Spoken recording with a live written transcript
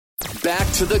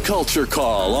Back to the Culture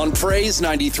Call on Praise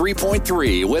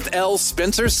 93.3 with L.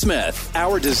 Spencer Smith.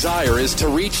 Our desire is to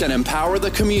reach and empower the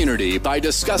community by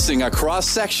discussing a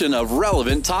cross-section of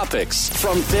relevant topics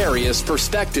from various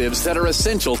perspectives that are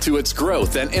essential to its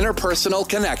growth and interpersonal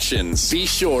connections. Be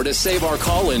sure to save our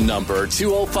call-in number,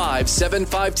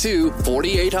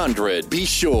 205-752-4800. Be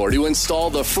sure to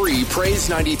install the free Praise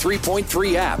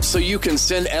 93.3 app so you can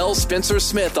send L. Spencer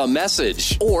Smith a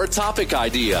message or topic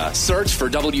idea. Search for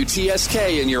WTSK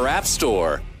in your app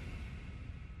store.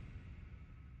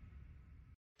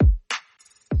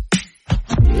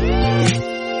 This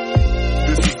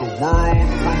is the world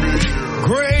premiere.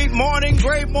 Great morning,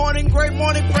 great morning, great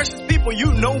morning, precious people.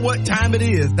 You know what time it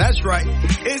is. That's right.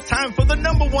 It's time for the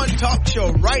number one talk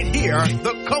show right here,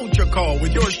 The Culture Call,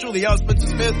 with yours truly, L. Spencer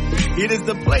Smith. It is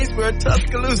the place where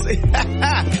Tuscaloosa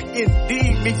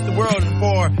indeed meets the world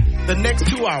for the next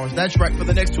 2 hours. That's right. For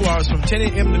the next 2 hours from 10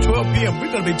 a.m. to 12 p.m.,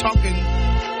 we're going to be talking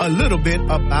a little bit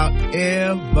about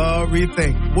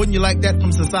everything. Wouldn't you like that?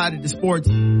 From society to sports,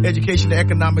 education to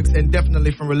economics, and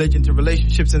definitely from religion to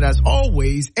relationships. And as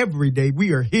always, every day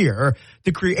we are here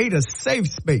to create a safe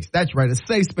space. That's right. A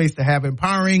safe space to have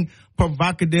empowering,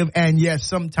 provocative, and yes,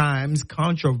 sometimes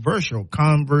controversial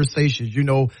conversations. You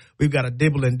know, we've got to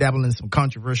dibble and dabble in some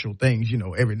controversial things, you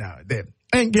know, every now and then.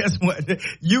 And guess what?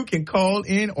 You can call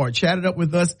in or chat it up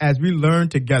with us as we learn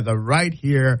together right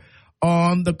here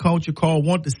on the Culture Call.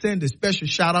 Want to send a special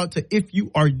shout out to, if you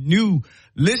are new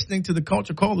listening to the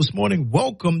Culture Call this morning,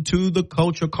 welcome to the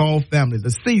Culture Call family, the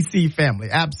CC family.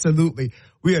 Absolutely.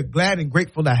 We are glad and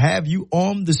grateful to have you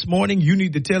on this morning. You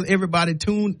need to tell everybody,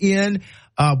 tune in.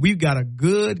 We've got a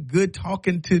good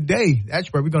talking today.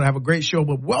 That's right. We're going to have a great show,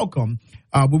 but welcome.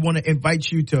 We want to invite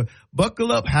you to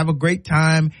buckle up, have a great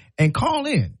time, and call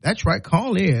in. That's right.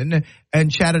 Call in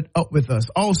and chat it up with us.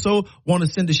 Also, want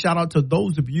to send a shout out to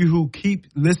those of you who keep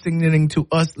listening to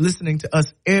us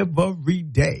every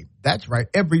day. That's right.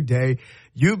 Every day.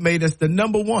 You've made us the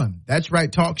number one. That's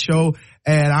right. Talk show.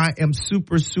 And I am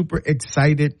super, super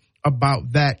excited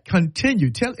about that.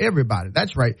 Continue. Tell everybody.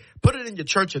 That's right. Put it in your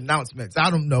church announcements.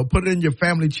 I don't know. Put it in your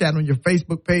family chat on your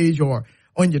Facebook page or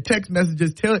on your text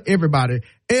messages. Tell everybody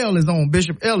L is on.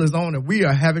 Bishop L is on, and we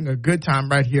are having a good time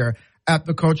right here at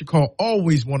the Culture Call.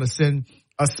 Always want to send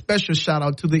a special shout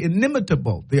out to the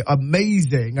inimitable, the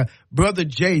amazing Brother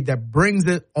Jay that brings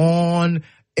it on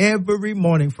every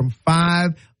morning from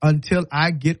 5 until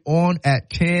I get on at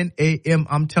 10 a.m.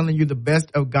 I'm telling you, the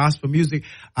best of gospel music.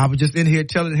 I was just in here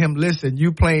telling him, listen,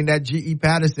 you playing that G.E.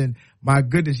 Patterson. My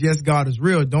goodness, yes, God is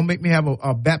real. Don't make me have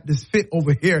a Baptist fit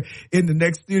over here in the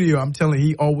next studio. I'm telling you,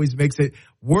 he always makes it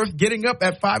worth getting up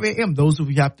at 5 a.m. Those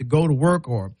of you have to go to work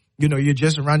or, you know, you're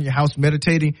just around your house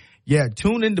meditating. Yeah,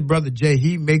 tune in to Brother Jay.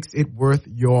 He makes it worth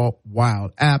your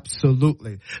while.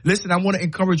 Absolutely. Listen, I want to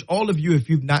encourage all of you, if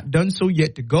you've not done so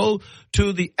yet, to go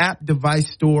to the app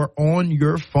device store on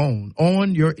your phone,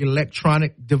 on your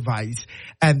electronic device.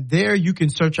 And there you can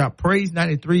search out Praise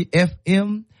 93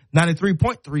 FM.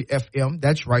 93.3 FM.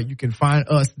 That's right. You can find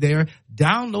us there.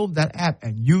 Download that app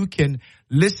and you can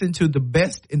listen to the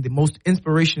best and the most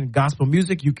inspirational gospel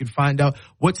music. You can find out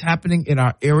what's happening in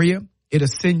our area. It'll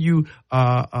send you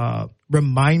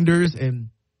reminders and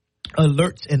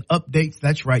alerts and updates.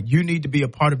 That's right. You need to be a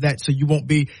part of that so you won't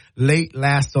be late,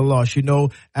 last, or lost. You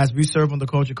know, as we serve on the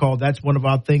Culture Call, that's one of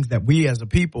our things that we as a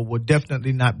people will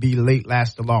definitely not be late,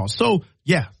 last, or lost. So,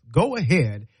 yeah, go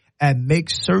ahead and make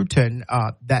certain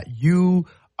that you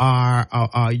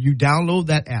you download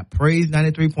that app, Praise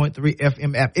 93.3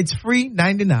 FM app. It's free,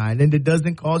 $99, and it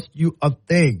doesn't cost you a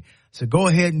thing. So go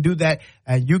ahead and do that,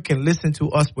 and you can listen to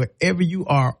us wherever you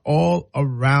are all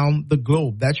around the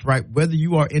globe. That's right. Whether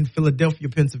you are in Philadelphia,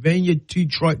 Pennsylvania,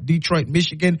 Detroit,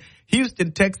 Michigan,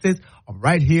 Houston, Texas, or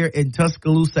right here in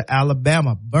Tuscaloosa,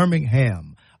 Alabama,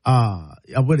 Birmingham,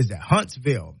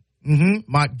 Huntsville,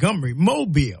 Montgomery,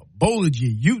 Mobile,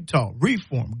 Bowlergy, Utah,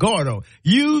 Reform, Gordo,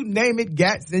 you name it,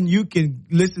 Gadsden, you can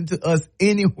listen to us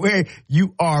anywhere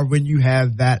you are when you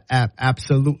have that app.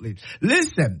 Absolutely.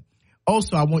 Listen,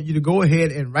 also, I want you to go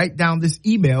ahead and write down this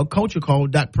email,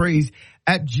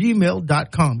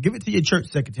 culturecall.praise@gmail.com. Give it to your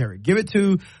church secretary. Give it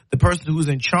to the person who's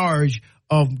in charge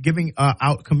of giving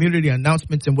out community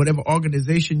announcements in whatever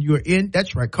organization you're in.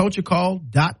 That's right,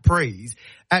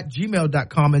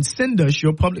 culturecall.praise@gmail.com, and send us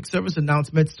your public service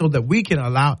announcements so that we can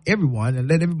allow everyone and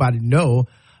let everybody know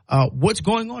what's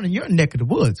going on in your neck of the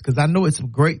woods, because I know it's some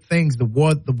great things. The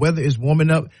weather is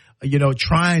warming up,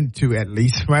 trying to at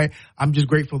least, right? I'm just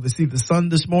grateful to see the sun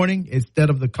this morning instead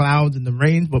of the clouds and the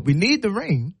rain, but we need the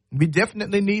rain. We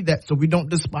definitely need that, so we don't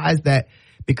despise that,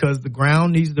 because the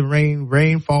ground needs the rain.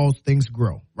 Rain falls, things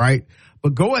grow, right?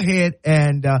 But go ahead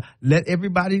and let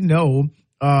everybody know,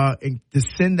 and to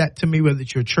send that to me, whether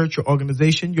it's your church or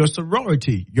organization, your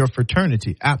sorority, your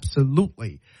fraternity,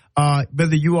 absolutely.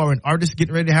 Whether you are an artist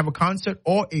getting ready to have a concert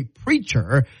or a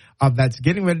preacher that's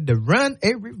getting ready to run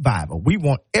a revival, we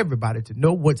want everybody to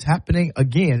know what's happening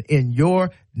again in your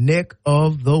neck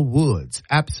of the woods.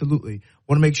 Absolutely.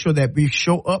 Want to make sure that we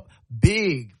show up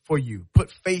big for you,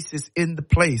 put faces in the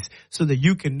place so that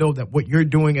you can know that what you're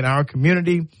doing in our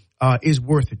community is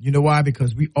worth it. You know why?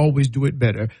 Because we always do it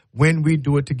better when we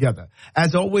do it together.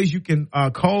 As always, you can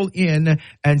call in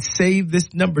and save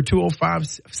this number,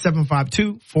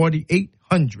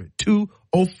 205-752-4800,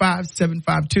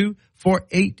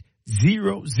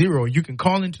 205-752-4800. You can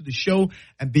call into the show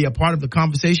and be a part of the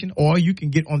conversation, or you can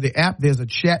get on the app. There's a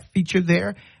chat feature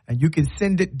there, and you can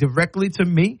send it directly to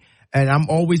me. And I'm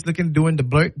always looking, doing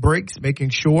the breaks, making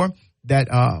sure that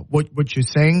what you're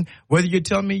saying, whether you're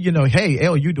telling me, hey,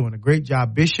 El, you're doing a great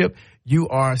job, Bishop, you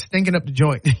are stinking up the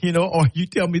joint, or you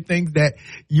tell me things that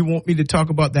you want me to talk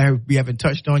about that we haven't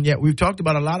touched on yet. We've talked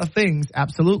about a lot of things,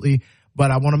 absolutely, but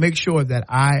I want to make sure that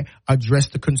I address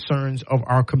the concerns of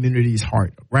our community's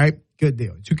heart, right? Good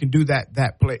deal. You can do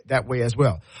that way as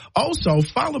well. Also,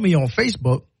 follow me on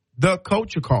Facebook, The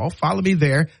Culture Call. Follow me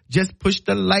there. Just push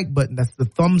the like button. That's the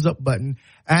thumbs up button.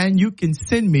 And you can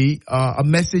send me a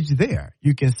message there.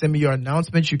 You can send me your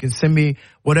announcements. You can send me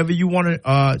whatever you want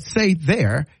to say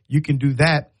there. You can do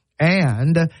that.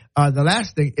 And the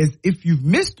last thing is, if you've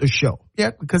missed a show,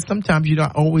 because sometimes you're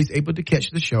not always able to catch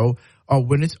the show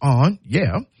when it's on,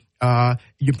 you're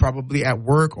probably at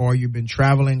work or you've been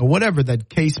traveling or whatever the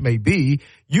case may be,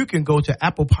 you can go to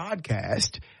Apple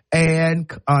Podcast and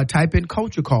type in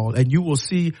Culture Call, and you will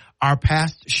see our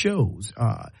past shows.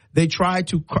 They try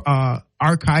to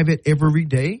archive it every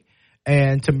day,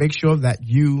 and to make sure that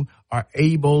you are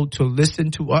able to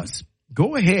listen to us,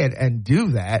 go ahead and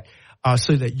do that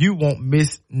so that you won't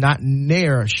miss not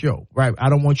near a show, right? I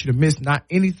don't want you to miss not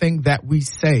anything that we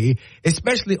say,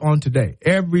 especially on today.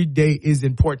 Every day is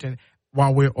important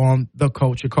while we're on the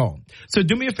Culture Call. So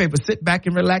do me a favor, sit back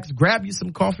and relax, grab you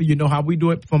some coffee. You know how we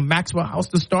do it from Maxwell House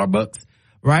to Starbucks,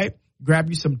 right? Grab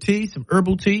you some tea, some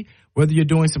herbal tea, whether you're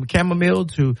doing some chamomile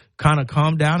to kind of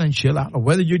calm down and chill out, or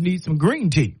whether you need some green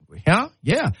tea,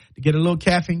 to get a little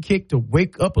caffeine kick to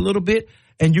wake up a little bit.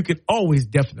 And you can always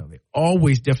definitely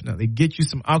get you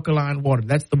some alkaline water.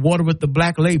 That's the water with the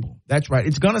black label. That's right.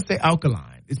 It's going to say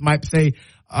alkaline. It might say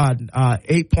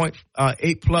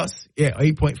 8.8 plus.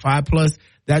 8.5 plus.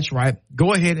 That's right.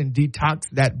 Go ahead and detox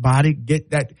that body. Get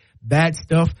that bad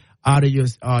stuff out of your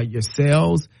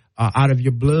cells, out of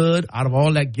your blood, out of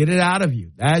all that. Get it out of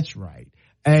you. That's right.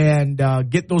 And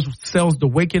get those cells to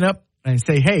waking up and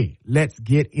say, hey, let's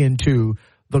get into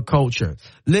the culture.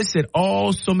 Listen,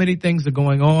 so many things are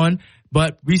going on,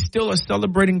 but we still are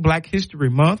celebrating Black History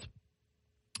Month.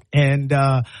 And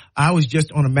I was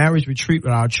just on a marriage retreat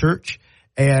with our church,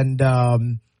 and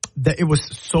it was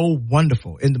so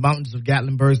wonderful in the mountains of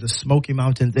Gatlinburg, the Smoky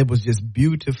Mountains. It was just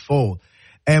beautiful.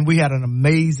 And we had an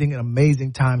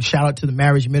amazing time. Shout out to the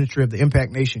marriage ministry of the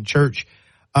Impact Nation Church.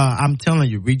 I'm telling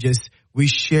you, we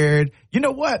shared, you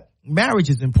know what? Marriage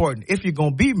is important. If you're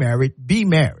going to be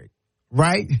married,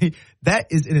 right? That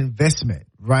is an investment,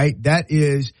 right? That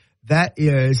is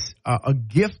a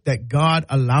gift that God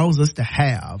allows us to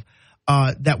have,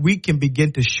 that we can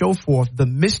begin to show forth the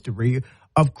mystery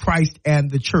of Christ and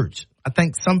the church. I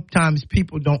think sometimes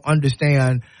people don't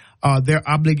understand their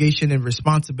obligation and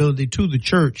responsibility to the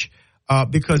church,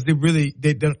 because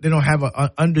they don't have an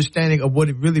understanding of what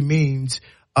it really means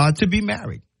to be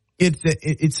married.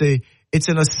 It's an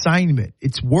assignment.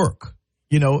 It's work,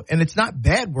 and it's not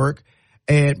bad work.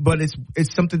 But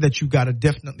it's something that you got to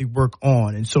definitely work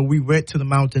on. And so we went to the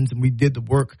mountains and we did the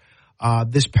work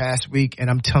this past week. And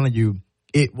I'm telling you,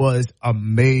 it was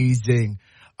amazing.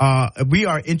 We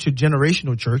are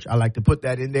intergenerational church. I like to put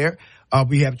that in there.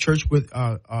 We have church with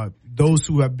those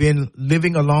who have been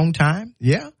living a long time.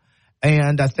 Yeah.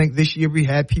 And I think this year we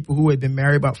had people who had been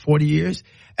married about 40 years.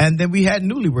 And then we had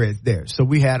newlyweds there. So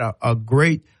we had a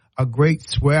great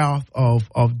swath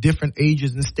of different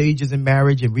ages and stages in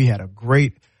marriage, and we had a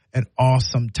great and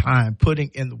awesome time putting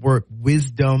in the work,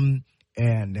 wisdom,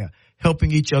 and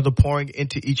helping each other, pouring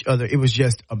into each other. It was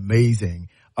just amazing.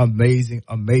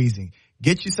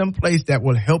 Get you some place that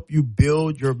will help you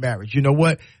build your marriage. You know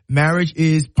what? Marriage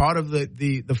is part of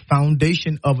the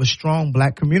foundation of a strong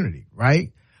black community,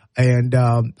 right? And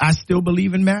I still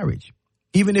believe in marriage.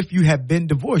 Even if you have been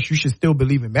divorced, you should still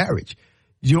believe in marriage.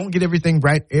 You don't get everything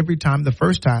right every time the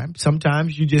first time.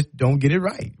 Sometimes you just don't get it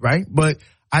right? But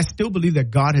I still believe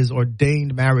that God has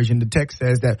ordained marriage, and the text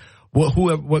says that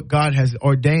what God has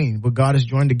ordained, what God has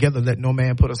joined together, let no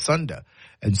man put asunder.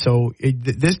 And so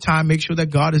this time, make sure that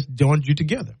God has joined you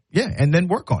together. Yeah, and then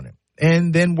work on it.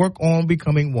 And then work on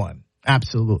becoming one.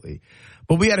 Absolutely.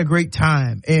 But we had a great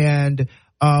time. And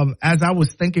as I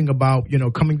was thinking about,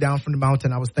 coming down from the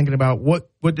mountain, I was thinking about what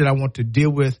did I want to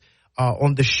deal with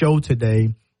on the show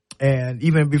today. And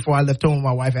even before I left home,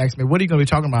 my wife asked me, what are you going to be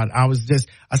talking about? I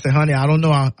said, honey, I don't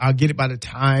know. I'll get it by the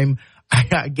time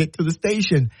I get to the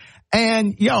station.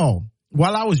 And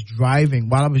while I was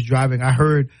driving, I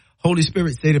heard Holy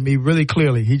Spirit say to me really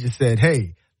clearly, he just said,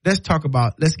 hey, let's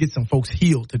get some folks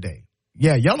healed today.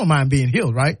 Yeah, y'all don't mind being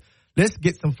healed, right? Let's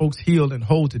get some folks healed and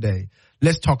whole today.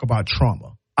 Let's talk about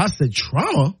trauma. I said,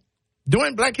 trauma?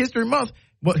 During Black History Month?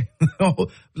 What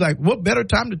better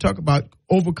time to talk about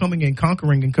overcoming and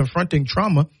conquering and confronting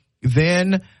trauma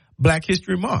than Black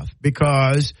History Month?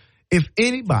 Because if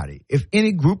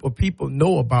any group of people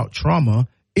know about trauma,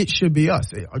 it should be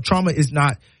us. Trauma is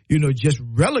not, just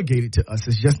relegated to us.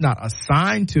 It's just not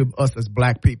assigned to us as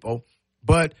Black people.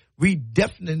 But we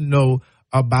definitely know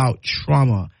about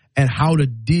trauma and how to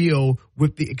deal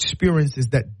with the experiences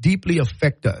that deeply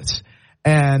affect us.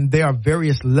 And there are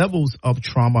various levels of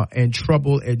trauma and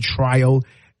trouble and trial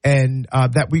and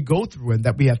that we go through and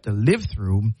that we have to live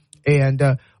through. And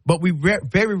but we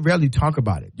very rarely talk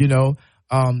about it.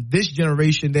 This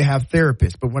generation, they have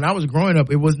therapists. But when I was growing up,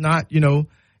 it was not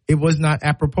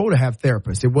apropos to have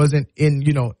therapists. It wasn't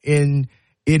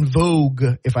in vogue,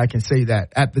 if I can say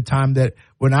that, at the time that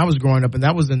when I was growing up, and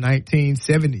that was the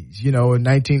 1970s, in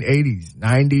 1980s,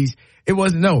 90s. It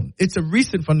wasn't. No, it's a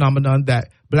recent phenomenon that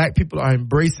Black people are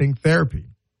embracing therapy.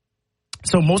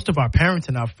 So most of our parents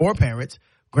and our foreparents,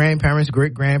 grandparents,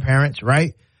 great-grandparents,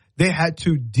 right, they had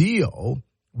to deal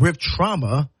with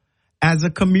trauma as a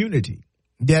community.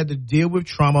 They had to deal with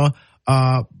trauma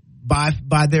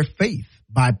by their faith,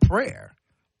 by prayer.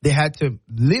 They had to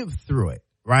live through it,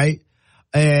 right?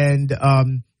 And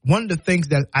one of the things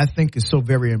that I think is so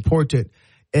very important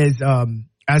is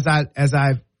as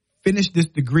I finish this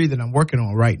degree that I'm working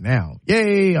on right now.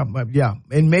 Yay!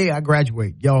 In May I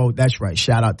graduate. That's right.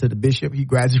 Shout out to the bishop. He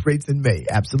graduates in May.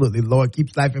 Absolutely. Lord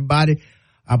keeps life in body.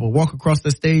 I will walk across the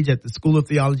stage at the School of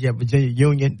Theology at Virginia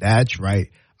Union. That's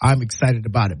right. I'm excited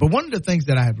about it. But one of the things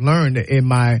that I have learned in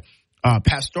my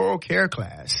pastoral care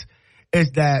class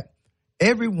is that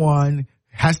everyone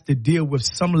has to deal with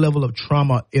some level of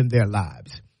trauma in their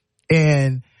lives.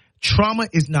 And trauma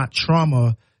is not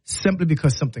trauma simply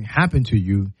because something happened to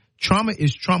you. Trauma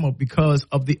is trauma because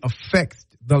of the effects,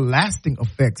 the lasting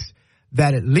effects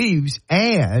that it leaves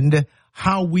and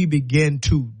how we begin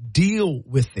to deal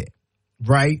with it,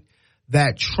 right?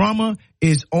 That trauma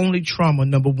is only trauma,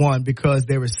 number one, because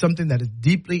there is something that has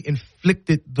deeply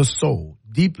inflicted the soul,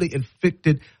 deeply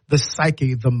inflicted the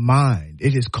psyche, the mind.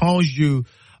 It has caused you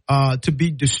to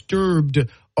be disturbed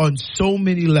on so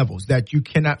many levels that you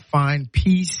cannot find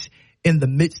peace in the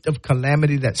midst of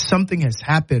calamity, that something has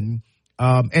happened.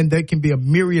 And there can be a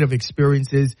myriad of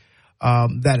experiences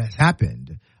that has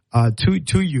happened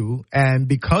to you and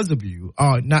because of you.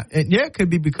 It could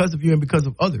be because of you and because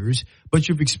of others, but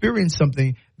you've experienced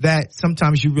something that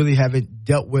sometimes you really haven't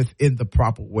dealt with in the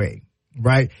proper way,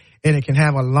 right? And it can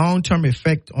have a long-term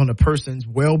effect on a person's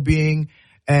well-being,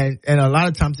 and a lot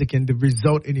of times it can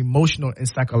result in emotional and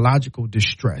psychological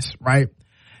distress, right?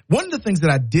 One of the things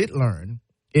that I did learn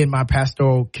in my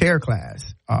pastoral care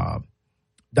class,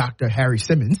 Dr. Harry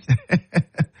Simmons,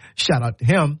 shout out to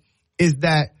him, is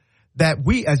that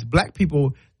we as Black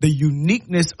people, the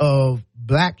uniqueness of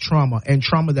Black trauma and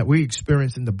trauma that we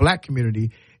experience in the Black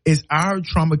community is our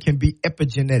trauma can be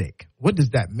epigenetic. What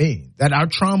does that mean? That our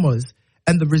traumas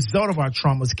and the result of our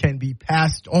traumas can be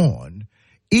passed on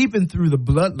even through the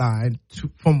bloodline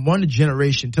from one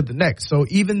generation to the next. So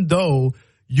even though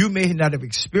you may not have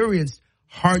experienced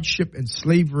hardship and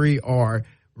slavery or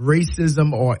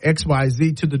racism or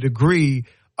XYZ to the degree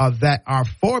that our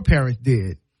foreparents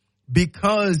did,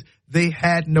 because they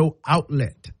had no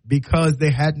outlet, because they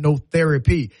had no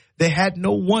therapy, they had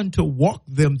no one to walk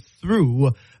them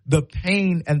through the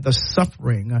pain and the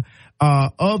suffering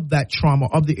of that trauma,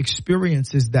 of the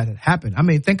experiences that had happened. I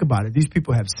mean, think about it. These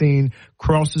people have seen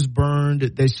crosses burned.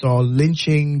 They saw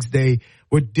lynchings. They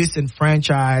were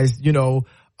disenfranchised.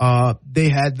 They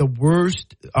had the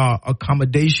worst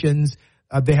accommodations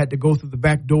they had to go through the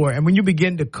back door. And when you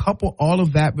begin to couple all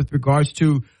of that with regards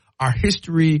to our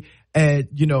history, and,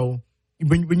 you know,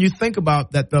 when you think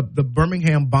about that, the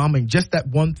Birmingham bombing, just that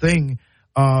one thing,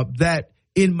 that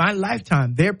in my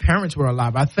lifetime, their parents were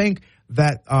alive. I think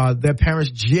that their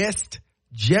parents just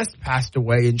passed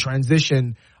away in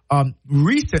transition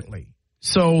recently.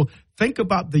 So think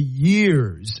about the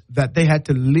years that they had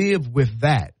to live with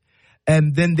that.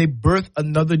 And then they birthed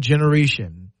another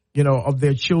generation, you know, of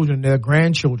their children, their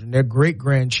grandchildren, their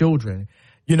great-grandchildren.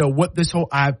 You know, what this whole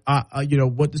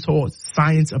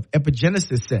science of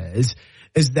epigenesis says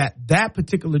is that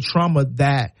particular trauma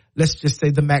that, let's just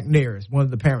say the McNairs, one of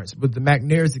the parents, but the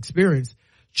McNairs experience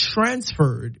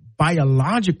transferred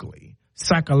biologically,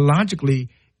 psychologically,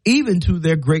 even to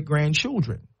their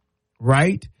great-grandchildren,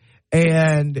 right?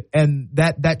 And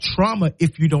that trauma,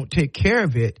 if you don't take care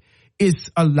of it,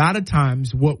 is a lot of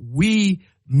times what we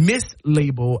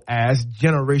mislabel as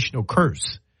generational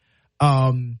curse.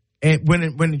 And when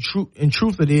in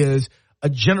truth it is a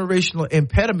generational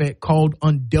impediment called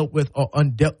undealt with or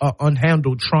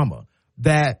unhandled trauma,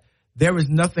 that there is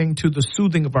nothing to the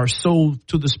soothing of our soul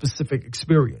to the specific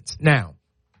experience. Now,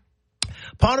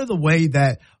 part of the way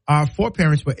that our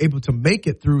foreparents were able to make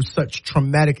it through such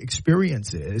traumatic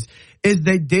experiences is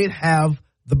they did have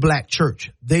the black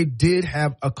church. They did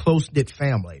have a close-knit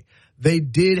family. They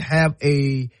did have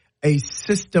a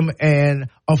system and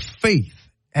of faith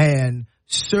and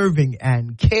serving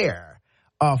and care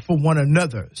for one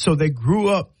another. So they grew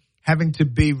up having to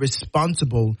be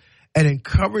responsible and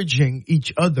encouraging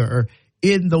each other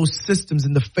in those systems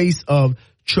in the face of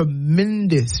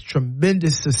tremendous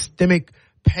systemic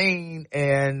pain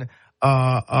and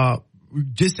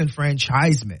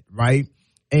disenfranchisement, right?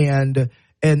 And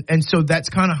so that's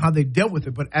kind of how they dealt with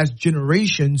it. But as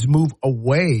generations move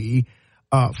away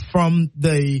from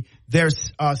their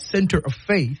center of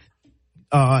faith,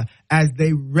 as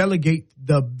they relegate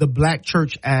the black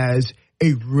church as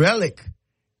a relic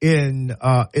in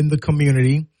the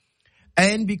community,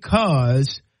 and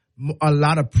because a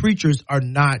lot of preachers are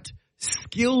not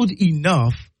skilled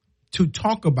enough to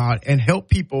talk about and help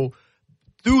people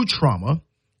through trauma,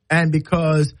 and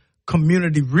because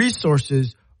community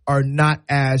resources are not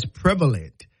as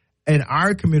prevalent in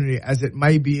our community as it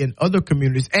might be in other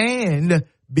communities, and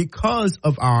because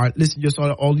of our, listen, just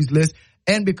all these lists,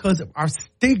 and because of our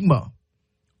stigma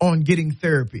on getting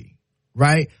therapy,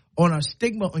 right? On our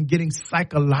stigma on getting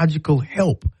psychological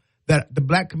help, that the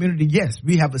black community, yes,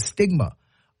 we have a stigma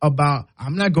about,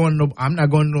 I'm not going to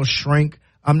no shrink.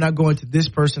 I'm not going to this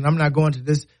person. I'm not going to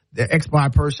the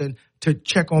XY person to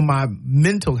check on my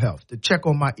mental health, to check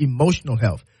on my emotional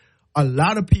health. A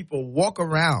lot of people walk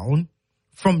around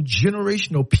from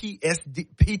generational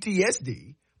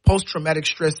PTSD, post-traumatic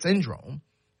stress syndrome,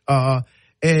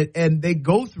 and they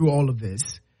go through all of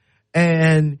this,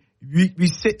 and we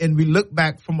sit and we look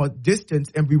back from a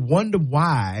distance and we wonder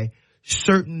why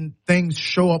certain things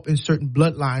show up in certain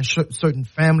bloodlines, certain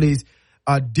families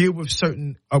deal with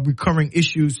certain recurring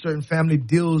issues, certain family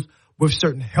deals with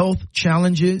certain health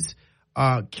challenges,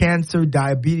 cancer,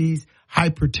 diabetes,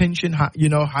 hypertension,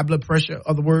 high blood pressure,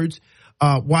 other words,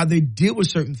 while they deal with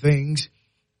certain things,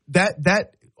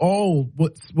 that all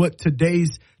what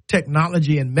today's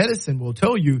technology and medicine will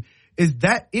tell you is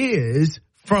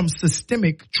from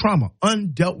systemic trauma,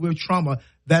 undealt with trauma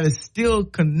that is still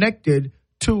connected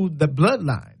to the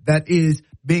bloodline, that is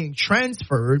being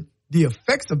transferred. The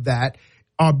effects of that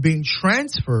are being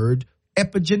transferred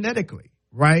epigenetically,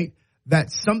 right?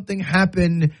 That something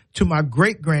happened to my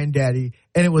great-granddaddy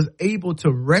and it was able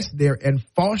to rest there and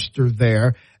foster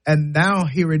there. And now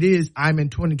here it is, I'm in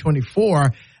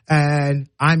 2024 and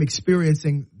I'm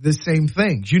experiencing the same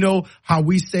things. You know how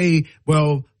we say,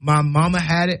 well, my mama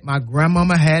had it, my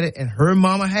grandmama had it, and her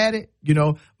mama had it. You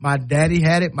know, my daddy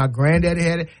had it, my granddaddy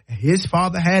had it, and his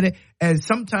father had it. And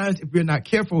sometimes if we're not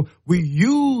careful, we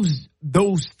use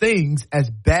those things as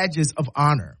badges of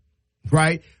honor,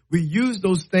 right? We use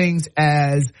those things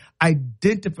as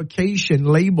identification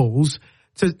labels,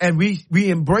 and we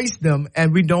embrace them,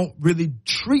 and we don't really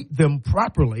treat them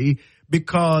properly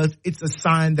because it's a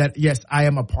sign that, yes, I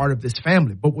am a part of this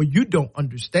family. But what you don't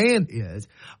understand is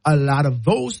a lot of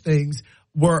those things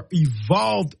were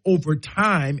evolved over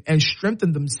time and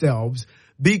strengthened themselves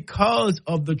because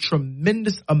of the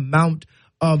tremendous amount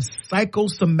of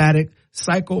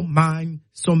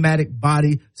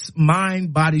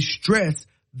mind, body stress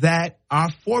that our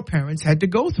foreparents had to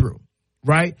go through,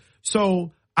 right?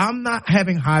 So I'm not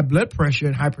having high blood pressure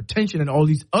and hypertension and all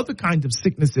these other kinds of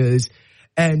sicknesses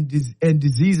and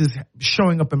diseases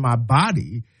showing up in my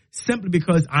body simply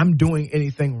because I'm doing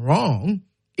anything wrong.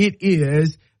 It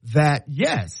is that,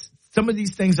 yes, Some of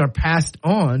these things are passed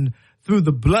on through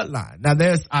the bloodline. Now,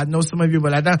 I know some of you,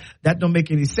 but that don't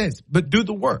make any sense. But do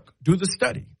the work, do the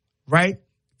study, right?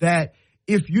 That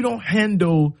if you don't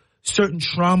handle certain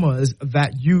traumas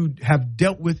that you have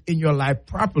dealt with in your life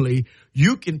properly,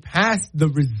 you can pass the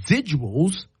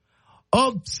residuals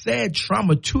of said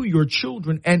trauma to your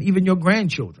children and even your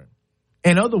grandchildren.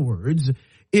 In other words,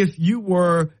 if you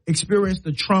were experienced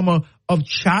the trauma of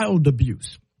child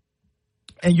abuse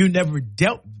and you never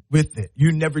dealt with it,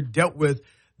 you never dealt with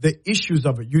the issues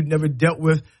of it, you never dealt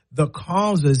with the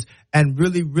causes and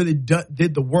really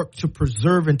did the work to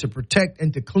preserve and to protect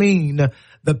and to clean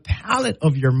the palette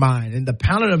of your mind and the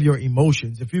palette of your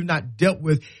emotions, if you've not dealt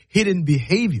with hidden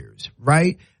behaviors,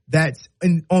 right, that's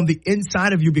on the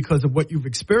inside of you because of what you've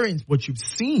experienced, what you've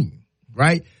seen,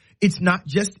 right, it's not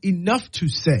just enough to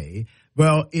say,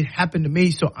 well, it happened to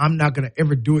me, so I'm not going to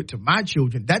ever do it to my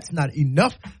children. That's not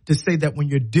enough to say that when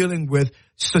you're dealing with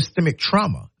systemic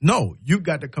trauma. No, you've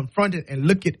got to confront it and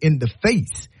look it in the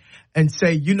face and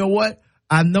say, you know what?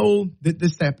 I know that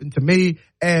this happened to me.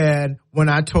 And when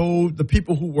I told the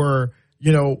people who were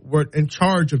in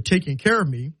charge of taking care of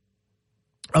me,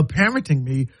 of parenting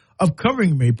me, of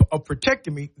covering me, of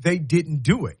protecting me, they didn't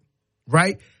do it.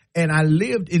 Right. And I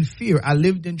lived in fear. I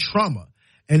lived in trauma.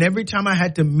 And every time I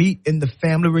had to meet in the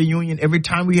family reunion, every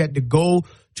time we had to go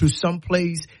to some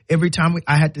place, every time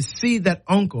I had to see that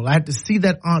uncle, I had to see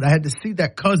that aunt, I had to see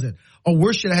that cousin, or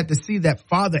worse, I had to see that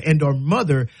father and or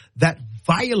mother that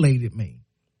violated me,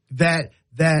 that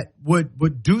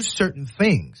would do certain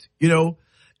things. You know,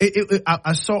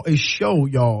 I saw a show,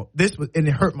 y'all. And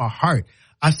it hurt my heart.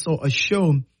 I saw a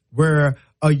show where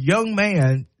a young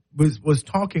man was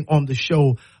talking on the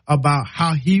show about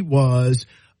how he was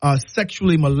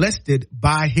sexually molested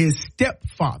by his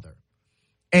stepfather.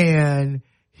 And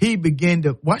he began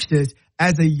to watch this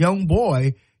as a young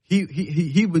boy. He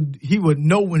would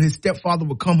know when his stepfather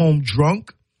would come home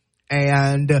drunk,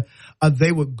 and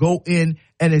they would go in,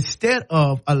 and instead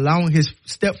of allowing his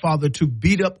stepfather to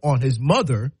beat up on his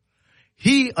mother,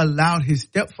 he allowed his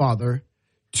stepfather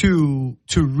to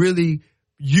really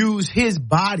use his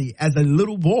body as a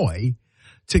little boy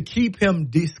to keep him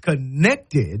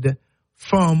disconnected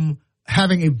from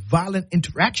having a violent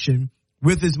interaction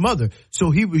with his mother. So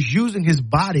he was using his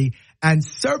body and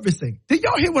servicing. Did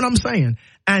y'all hear what I'm saying?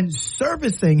 And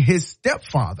servicing his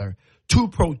stepfather to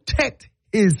protect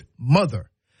his mother.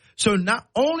 So not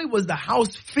only was the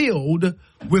house filled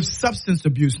with substance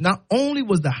abuse, not only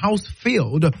was the house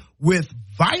filled with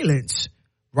violence,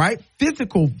 right?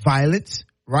 Physical violence,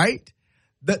 right?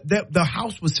 The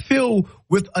house was filled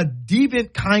with a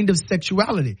deviant kind of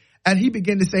sexuality. And he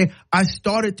began to say, I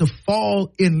started to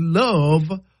fall in love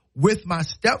with my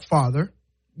stepfather.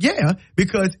 Yeah,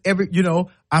 because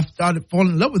I started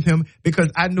falling in love with him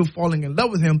because I knew falling in love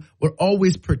with him would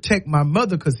always protect my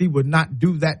mother because he would not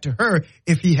do that to her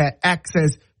if he had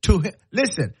access to him.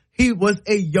 Listen, he was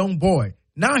a young boy.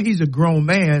 Now he's a grown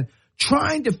man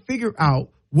trying to figure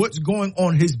out what's going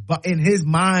on in his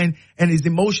mind and his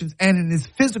emotions and in his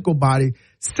physical body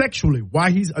sexually,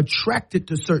 why he's attracted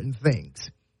to certain things.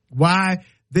 Why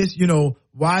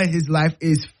his life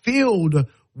is filled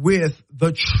with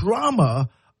the trauma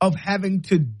of having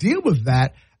to deal with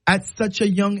that at such a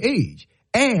young age.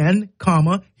 And,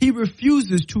 he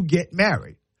refuses to get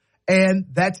married. And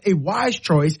that's a wise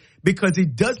choice because he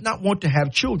does not want to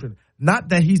have children. Not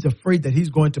that he's afraid that he's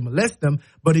going to molest them,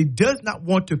 but he does not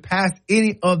want to pass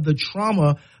any of the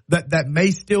trauma that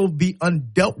may still be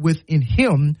undealt with in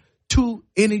him to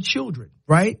any children,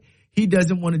 right? He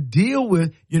doesn't want to deal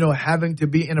with, having to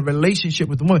be in a relationship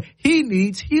with a woman. He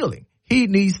needs healing. He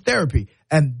needs therapy.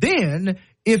 And then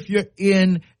if you're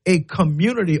in a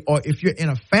community or if you're in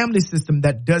a family system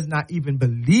that does not even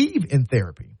believe in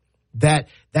therapy,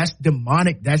 that's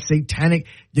demonic, that's satanic,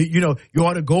 you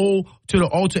ought to go to the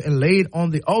altar and lay it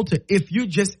on the altar. If you're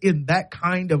just in that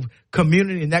kind of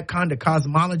community and that kind of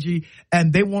cosmology,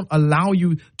 and they won't allow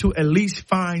you to at least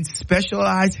find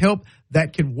specialized help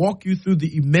that can walk you through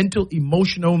the mental,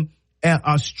 emotional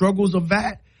struggles of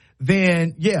that,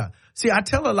 then yeah. See, I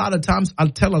tell a lot of pastors,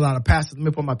 let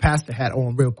me put my pastor hat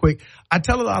on real quick. I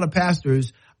tell a lot of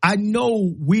pastors, I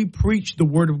know we preach the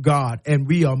word of God and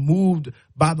we are moved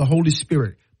by the Holy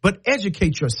Spirit, but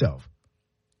educate yourself.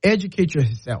 Educate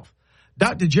yourself.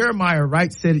 Dr. Jeremiah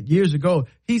Wright said it years ago.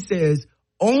 He says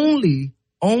only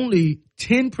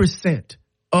 10%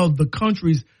 of the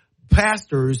country's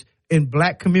pastors in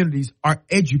black communities are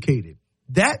educated.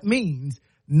 That means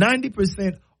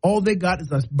 90%, all they got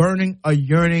is a burning, a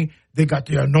yearning. They got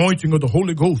the anointing of the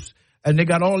Holy Ghost. And they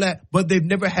got all that, but they've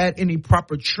never had any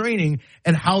proper training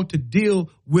in how to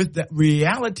deal with the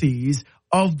realities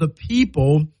of the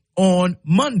people on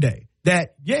Monday.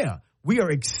 That, yeah, we are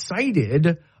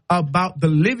excited about the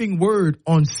living word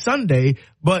on Sunday,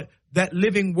 but that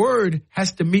living word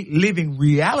has to meet living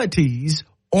realities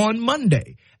on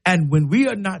Monday. And when we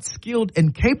are not skilled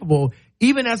and capable,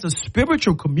 even as a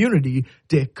spiritual community,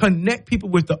 to connect people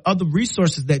with the other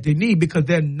resources that they need, because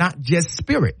they're not just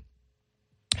spirit.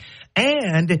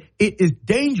 And it is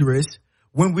dangerous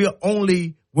when we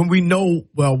know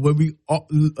a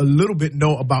little bit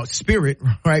know about spirit,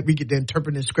 right? We get to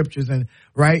interpret the scriptures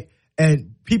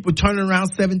and people turning around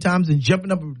 7 times and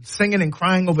jumping up and singing and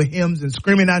crying over hymns and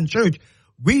screaming out in church.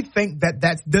 We think that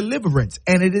that's deliverance,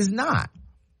 and it is not.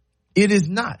 It is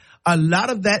not. A lot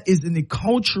of that is in a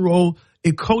cultural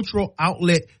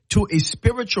outlet to a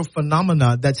spiritual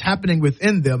phenomena that's happening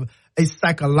within them, a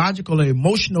psychological and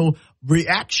emotional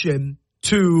reaction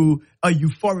to a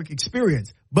euphoric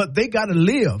experience. But they got to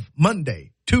live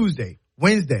Monday, Tuesday,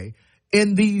 Wednesday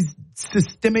in these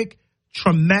systemic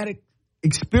traumatic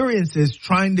experiences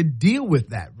trying to deal with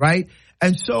that, right?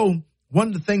 And so one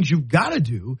of the things you've got to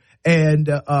do, and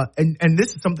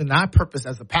this is something that I purpose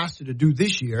as a pastor to do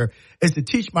this year, is to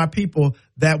teach my people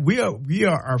that we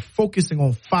are focusing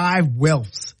on 5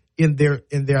 wealths in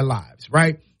their lives,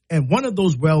 right? And one of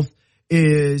those wealth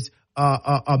is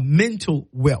a mental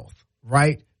wealth,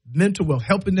 right? Mental wealth,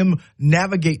 helping them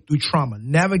navigate through trauma,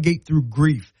 navigate through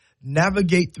grief,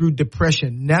 navigate through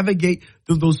depression, navigate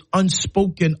through those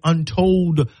unspoken,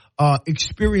 untold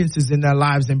experiences in their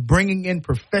lives, and bringing in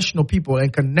professional people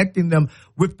and connecting them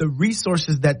with the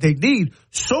resources that they need,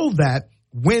 so that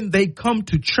when they come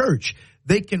to church,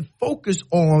 they can focus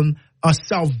on a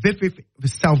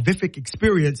salvific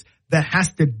experience that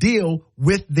has to deal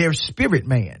with their spirit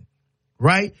man,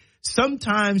 right?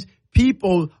 Sometimes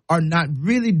people are not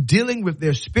really dealing with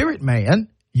their spirit man,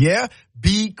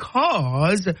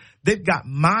 because they've got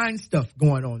mind stuff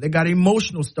going on. They got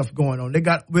emotional stuff going on. They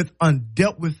got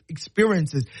undealt with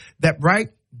experiences that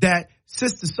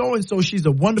sister so-and-so, she's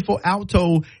a wonderful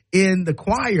alto in the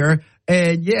choir,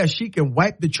 and she can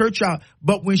wipe the church out.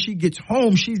 But when she gets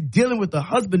home, she's dealing with a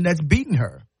husband that's beating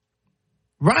her,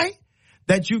 right?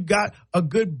 That you got a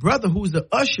good brother who's an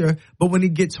usher, but when he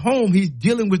gets home, he's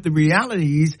dealing with the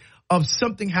realities of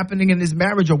something happening in his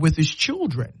marriage or with his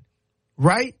children.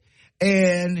 Right?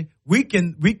 And we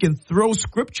can throw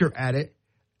scripture at it,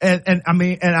 and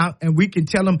we can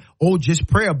tell him, just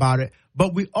pray about it.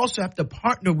 But we also have to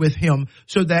partner with him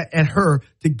and her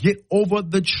to get over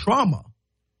the trauma.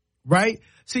 Right?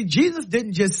 See, Jesus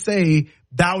didn't just say,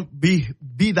 "Thou be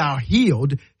thou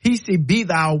healed." He said, "Be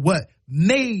thou what?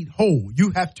 Made whole."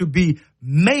 You have to be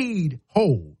made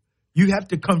whole. You have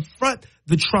to confront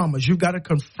the traumas. You've got to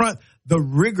confront the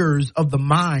rigors of the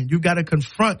mind. You've got to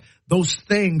confront those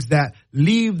things that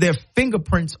leave their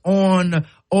fingerprints on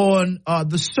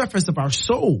the surface of our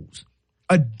souls.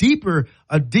 A deeper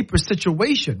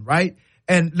situation, right?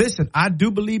 And listen, I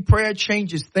do believe prayer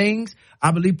changes things.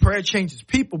 I believe prayer changes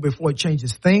people before it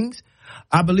changes things.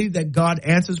 I believe that God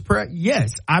answers prayer.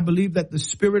 Yes, I believe that the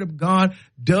Spirit of God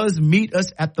does meet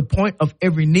us at the point of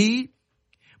every need.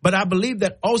 But I believe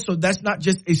that also that's not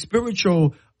just a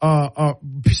spiritual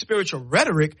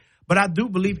rhetoric, but I do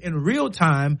believe in real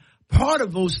time, part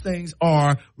of those things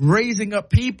are raising up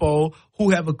people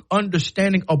who have an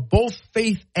understanding of both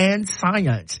faith and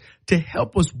science to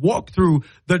help us walk through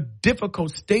the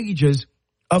difficult stages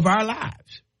of our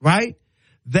lives, right?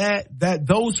 That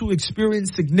those who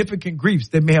experience significant griefs,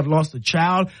 they may have lost a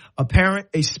child, a parent,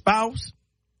 a spouse.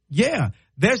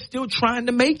 They're still trying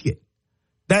to make it.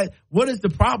 What is the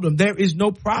problem? There is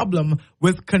no problem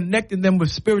with connecting them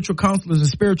with spiritual counselors and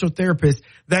spiritual therapists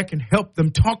that can help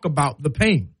them talk about the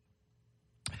pain.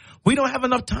 We don't have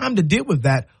enough time to deal with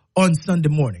that on Sunday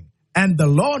morning. And the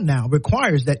law now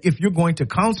requires that if you're going to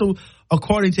counsel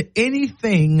according to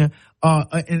anything in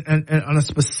a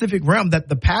specific realm, that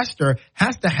the pastor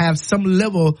has to have some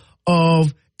level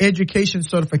of education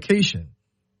certification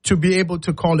to be able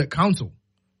to call it counsel,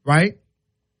 right?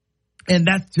 And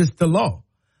that's just the law.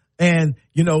 And,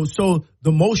 so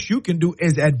the most you can do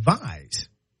is advise.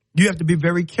 You have to be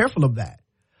very careful of that.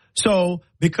 So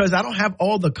because I don't have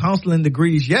all the counseling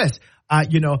degrees, yes, I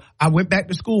went back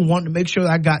to school, wanted to make sure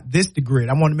I got this degree.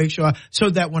 I want to make sure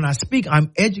so that when I speak,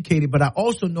 I'm educated, but I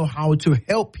also know how to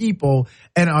help people,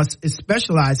 and I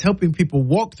specialize helping people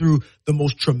walk through the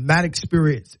most traumatic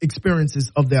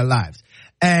experiences of their lives.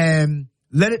 And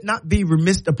let it not be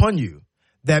remiss upon you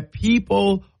that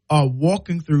people are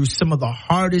walking through some of the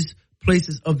hardest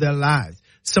places of their lives.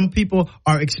 Some people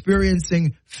are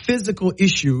experiencing physical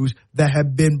issues that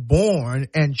have been born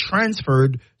and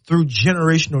transferred through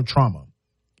generational trauma.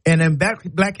 And in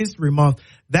Black History Month,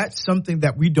 that's something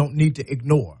that we don't need to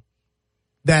ignore.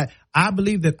 That I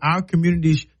believe that our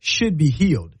communities should be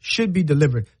healed, should be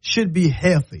delivered, should be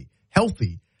healthy.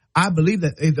 I believe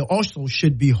that they also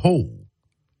should be whole,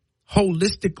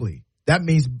 holistically. That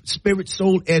means spirit,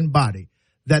 soul, and body,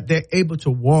 that they're able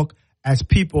to walk as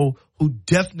people who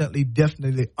definitely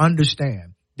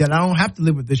understand that I don't have to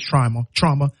live with this trauma.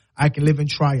 I can live in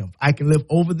triumph. I can live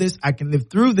over this. I can live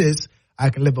through this. I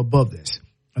can live above this.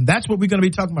 And that's what we're going to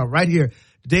be talking about right here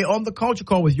today on the Culture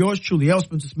Call with yours truly, L.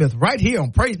 Spencer Smith, right here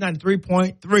on Praise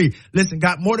 93.3. Listen,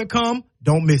 got more to come.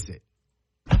 Don't miss it.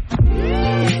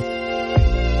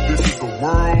 This is the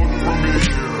world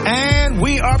premiere. And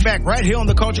we are back right here on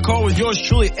the Culture Call with yours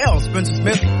truly, L. Spencer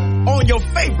Smith, on your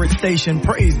favorite station,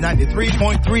 Praise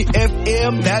 93.3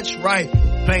 FM. That's right.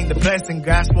 Playing the best in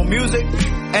gospel music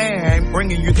and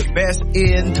bringing you the best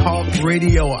in talk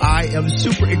radio. I am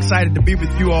super excited to be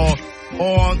with you all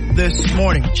on this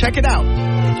morning. Check it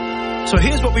out. So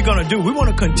here's what we're going to do. We want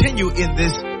to continue in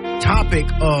this topic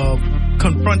of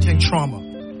confronting trauma,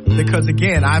 because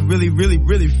again, I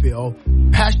really feel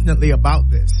passionately about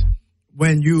this.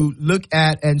 When you look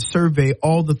at and survey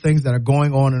all the things that are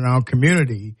going on in our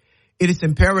community, it is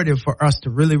imperative for us to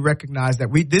really recognize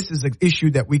that this is an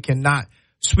issue that we cannot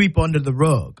sweep under the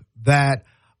rug. That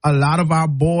a lot of our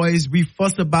boys, we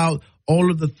fuss about all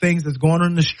of the things that's going on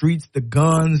in the streets, the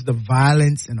guns, the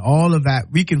violence, and all of that.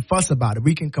 We can fuss about it.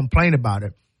 We can complain about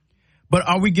it. But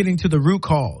are we getting to the root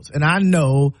cause? And I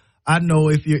know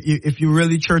if you're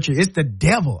really churchy, it's the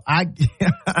devil. I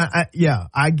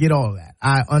get all of that.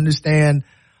 I understand.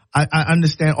 I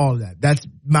understand all of that. That's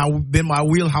been my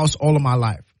wheelhouse all of my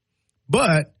life.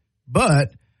 But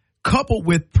coupled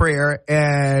with prayer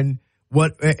and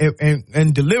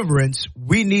deliverance,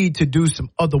 we need to do some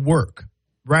other work,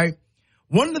 right?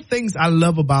 One of the things I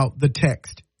love about the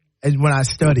text is when I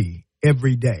study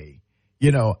every day,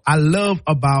 I love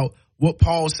about what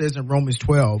Paul says in Romans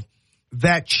 12,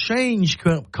 that change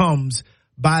comes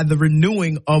by the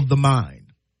renewing of the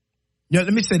mind.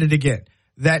 Let me say that again.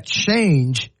 That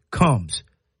change comes.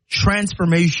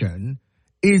 Transformation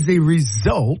is a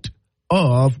result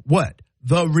of what?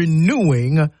 The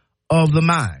renewing of the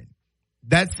mind.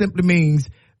 That simply means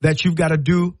that you've got to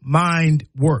do mind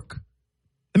work.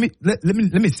 Let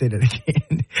me say that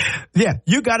again. Yeah,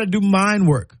 you got to do mind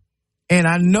work. And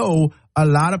I know a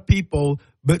lot of people,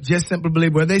 but just simply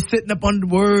believe, well, they sitting up on the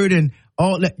word and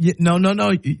all that. No.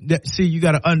 See, you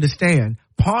got to understand,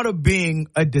 part of being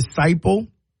a disciple,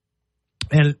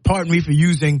 and pardon me for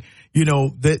using,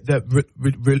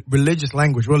 the religious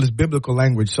language, well, it's biblical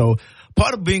language. So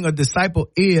part of being a disciple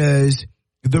is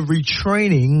the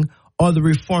retraining or the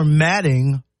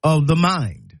reformatting of the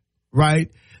mind,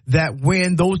 right? That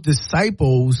when those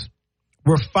disciples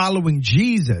were following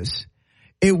Jesus,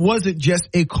 it wasn't just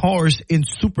a course in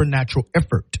supernatural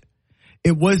effort.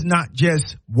 It was not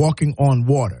just walking on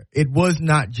water. It was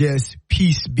not just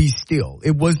peace be still.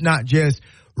 It was not just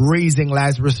raising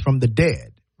Lazarus from the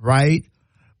dead, right?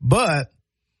 But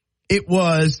it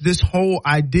was this whole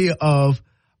idea of,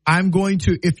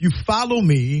 if you follow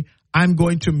me, I'm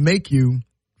going to make you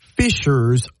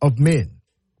fishers of men.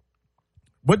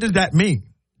 What does that mean?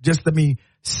 Just let me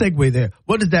segue there.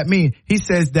 What does that mean? He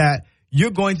says that you're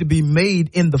going to be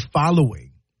made in the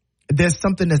following. There's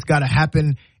something that's got to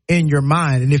happen in your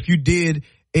mind. And if you did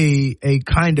a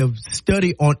kind of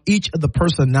study on each of the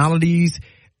personalities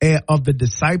of the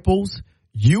disciples,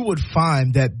 you would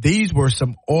find that these were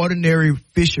some ordinary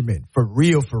fishermen, for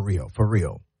real,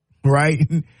 right?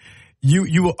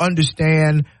 You will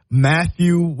understand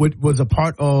Matthew was a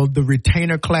part of the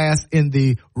retainer class in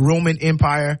the Roman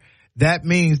Empire. That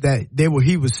means that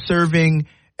he was serving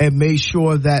and made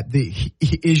sure that the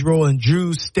Israel and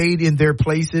Jews stayed in their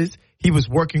places. He was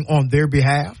working on their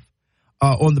behalf,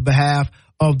 on the behalf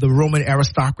of the Roman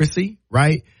aristocracy,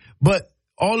 right? But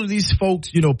all of these folks,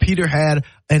 Peter had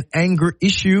an anger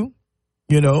issue.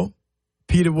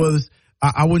 Peter was,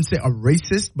 I wouldn't say a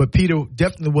racist, but Peter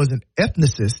definitely was an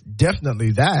ethnicist,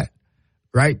 definitely that,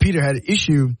 right? Peter had an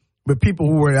issue with people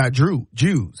who were not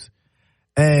Jews.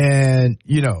 And,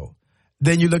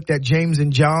 then you looked at James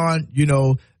and John,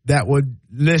 that would,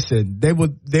 listen, they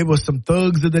were some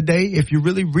thugs of the day. If you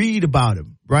really read about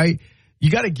them, right? You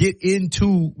got to get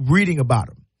into reading about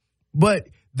them. But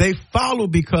they follow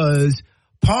because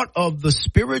part of the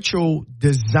spiritual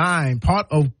design, part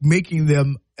of making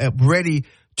them ready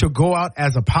to go out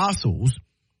as apostles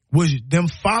was them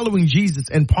following Jesus.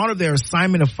 And part of their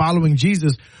assignment of following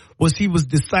Jesus was he was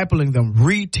discipling them,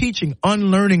 reteaching,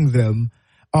 unlearning them,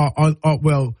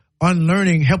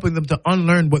 unlearning, helping them to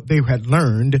unlearn what they had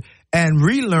learned and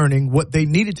relearning what they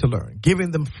needed to learn,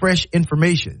 giving them fresh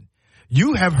information.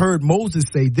 You have heard Moses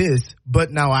say this,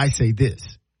 but now I say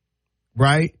this,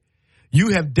 right? You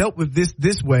have dealt with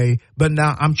this way, but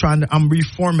now I'm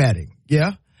reformatting.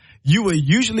 Yeah. You will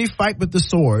usually fight with the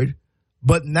sword,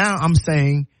 but now I'm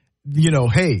saying,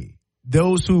 hey,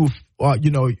 those who,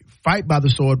 fight by the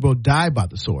sword will die by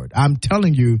the sword. I'm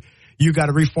telling you, you got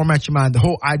to reformat your mind. The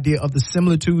whole idea of the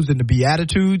similitudes and the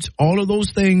beatitudes, all of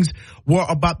those things were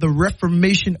about the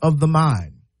reformation of the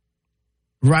mind,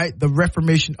 right? The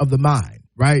reformation of the mind,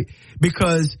 right?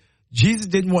 Because Jesus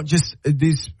didn't want just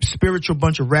this spiritual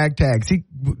bunch of ragtags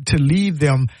to leave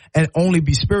them and only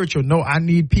be spiritual. No, I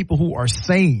need people who are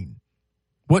sane.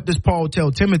 What does Paul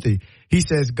tell Timothy? He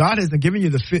says, God hasn't given you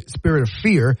the spirit of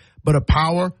fear, but a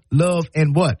power, love,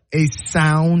 and what? A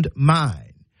sound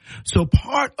mind. So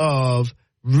part of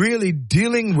really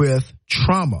dealing with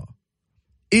trauma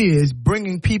is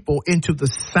bringing people into the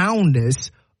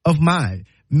soundness of mind,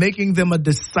 making them a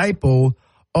disciple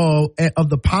of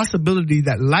the possibility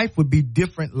that life would be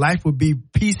different, life would be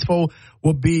peaceful,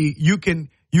 you can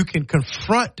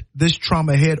confront this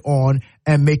trauma head on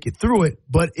and make it through it,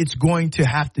 but it's going to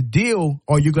have to you're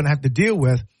going to have to deal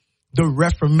with the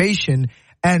reformation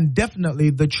and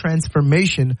definitely the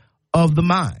transformation of the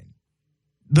mind.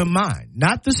 The mind,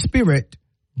 not the spirit,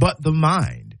 but the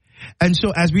mind. And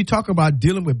so as we talk about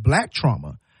dealing with black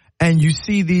trauma, and you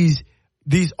see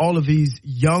all of these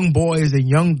young boys and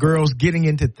young girls getting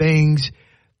into things,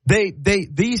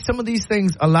 some of these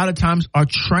things a lot of times are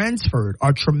transferred,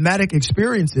 are traumatic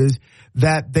experiences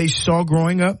that they saw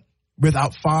growing up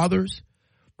without fathers,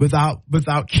 without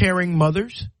caring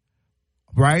mothers,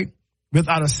 right?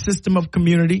 Without a system of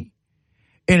community,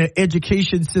 in an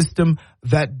education system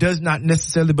that does not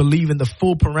necessarily believe in the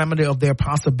full parameter of their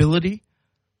possibility,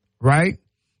 right?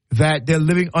 That they're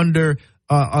living under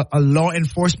a law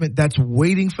enforcement that's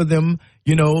waiting for them,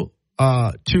 to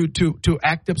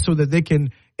act up so that they can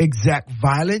exact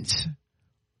violence,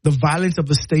 the violence of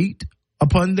the state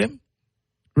upon them,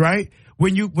 right?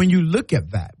 When you look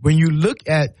at that, when you look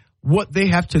at what they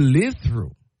have to live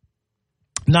through,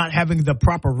 not having the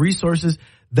proper resources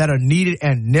that are needed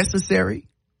and necessary,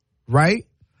 right?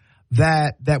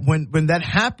 That when that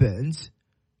happens,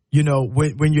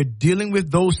 when you're dealing with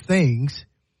those things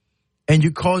and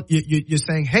you're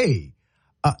saying, hey,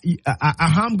 how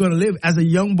I'm going to live as a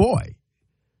young boy.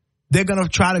 They're going to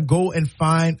try to go and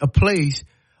find a place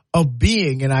of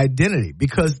being and identity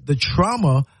because the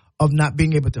trauma of not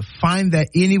being able to find that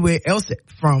anywhere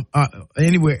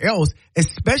else,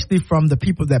 especially from the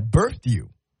people that birthed you.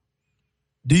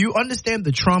 Do you understand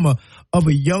the trauma of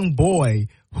a young boy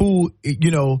who,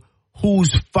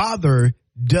 whose father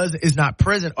is not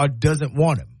present or doesn't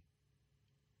want him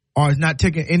or is not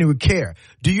taking any care?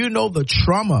 Do you know the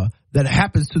trauma that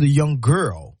happens to the young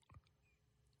girl,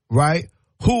 right?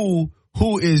 Who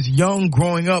is young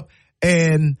growing up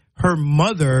and her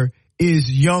mother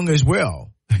is young as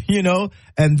well,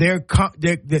 and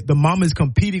the mom is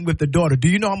competing with the daughter. Do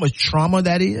you know how much trauma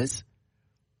that is?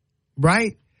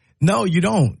 Right? No, you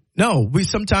don't. No,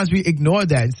 sometimes we ignore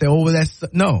that and say,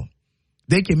 no,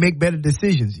 they can make better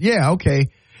decisions. Yeah, okay.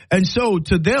 And so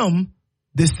to them,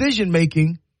 decision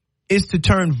making is to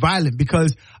turn violent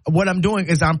because what I'm doing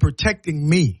is I'm protecting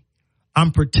me.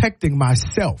 I'm protecting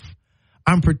myself.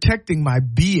 I'm protecting my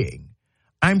being.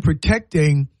 I'm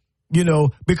protecting,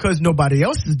 because nobody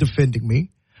else is defending me.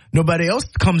 Nobody else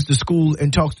comes to school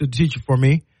and talks to the teacher for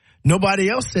me. Nobody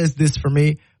else says this for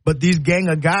me. But these gang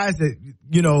of guys that,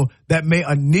 that may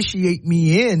initiate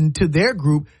me into their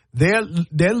group, they're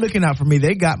looking out for me.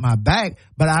 They got my back,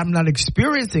 but I'm not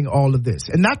experiencing all of this.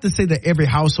 And not to say that every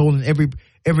household and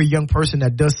every young person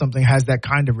that does something has that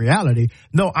kind of reality.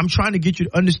 No, I'm trying to get you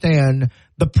to understand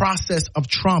the process of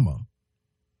trauma,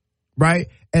 right?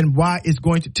 And why it's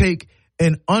going to take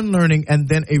an unlearning and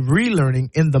then a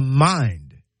relearning in the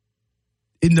mind.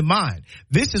 In the mind.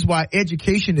 This is why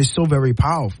education is so very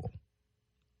powerful.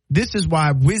 This is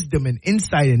why wisdom and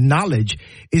insight and knowledge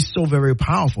is so very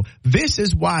powerful. This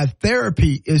is why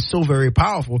therapy is so very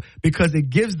powerful, because it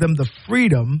gives them the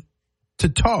freedom to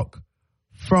talk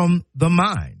from the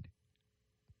mind.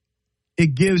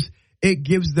 It gives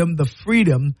them the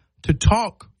freedom to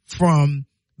talk from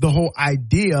the whole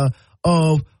idea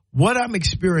of what I'm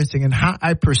experiencing and how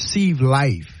I perceive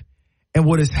life and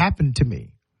what has happened to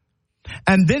me.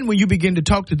 And then when you begin to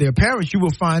talk to their parents, you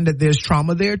will find that there's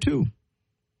trauma there too.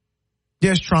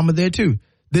 There's trauma there too.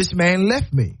 This man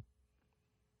left me.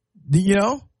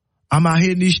 I'm out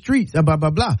here in these streets, blah, blah,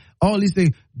 blah. All these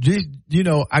things. Just,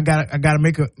 I gotta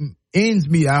make ends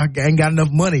meet. I ain't got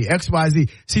enough money, X, Y, Z.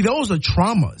 See, those are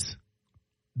traumas.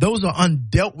 Those are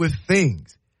undealt with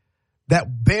things that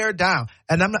bear down.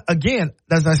 And I'm not, again,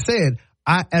 as I said,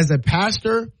 I, as a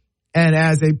pastor and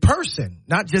as a person,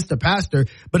 not just a pastor,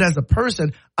 but as a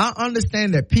person, I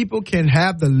understand that people can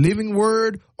have the living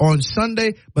word on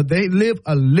Sunday, but they live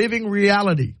a living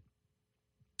reality.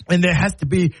 And there has to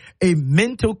be a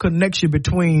mental connection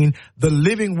between the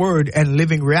living word and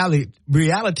living reality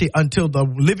until the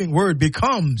living word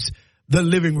becomes the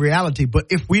living reality. But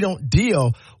if we don't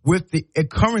deal with the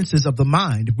occurrences of the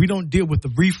mind, if we don't deal with the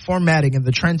reformatting and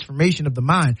the transformation of the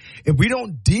mind, if we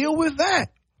don't deal with that,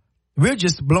 we're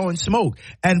just blowing smoke.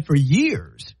 And for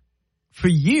years,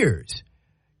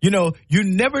 you know, you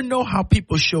never know how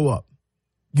people show up.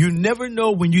 You never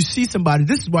know when you see somebody.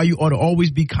 This is why you ought to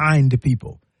always be kind to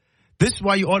people. This is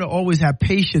why you ought to always have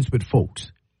patience with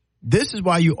folks. This is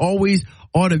why you always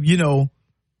ought to, you know,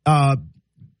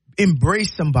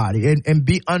 embrace somebody and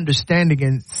be understanding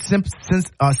and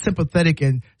sympathetic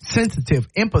and sensitive,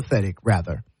 empathetic,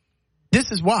 rather.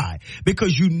 This is why.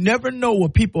 Because you never know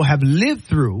what people have lived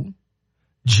through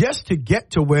just to get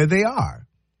to where they are.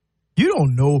 You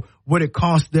don't know what it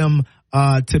cost them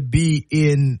to be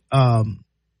in,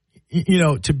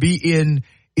 to be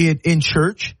in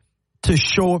church, to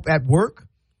show up at work.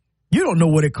 You don't know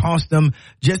what it cost them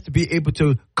just to be able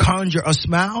to conjure a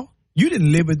smile. You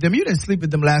didn't live with them. You didn't sleep with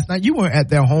them last night. You weren't at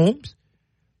their homes.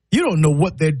 You don't know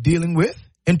what they're dealing with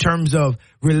in terms of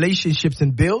relationships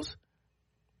and bills.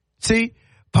 See,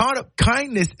 part of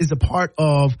kindness is a part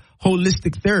of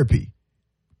holistic therapy.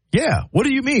 Yeah. What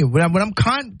do you mean? When I'm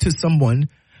kind to someone,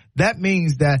 that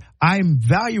means that I'm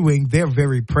valuing their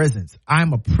very presence.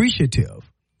 I'm appreciative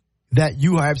that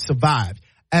you have survived.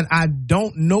 And I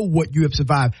don't know what you have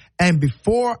survived. And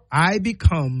before I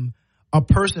become a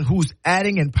person who's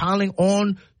adding and piling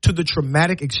on to the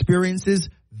traumatic experiences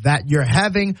that you're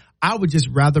having, I would just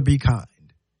rather be kind.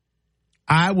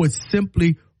 I would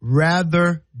simply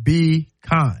rather be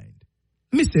kind.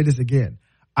 Let me say this again.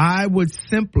 I would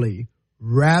simply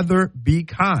rather be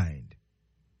kind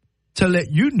to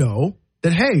let you know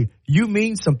that, hey, you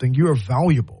mean something. You are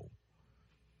valuable.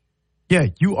 Yeah,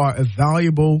 you are a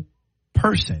valuable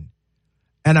person.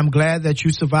 And I'm glad that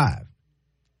you survived.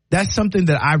 That's something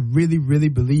that I really, really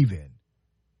believe in.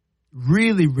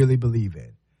 Really, really believe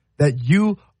in. That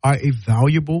you are a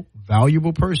valuable,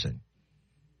 valuable person.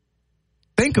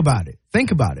 Think about it.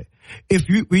 Think about it. If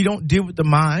we don't deal with the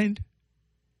mind,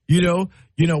 you know,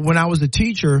 when I was a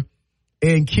teacher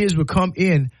and kids would come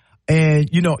in and,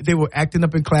 you know, they were acting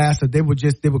up in class or they would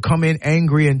come in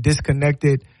angry and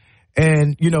disconnected.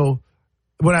 And, you know,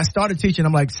 when I started teaching,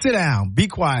 I'm like, sit down, be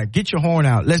quiet, get your horn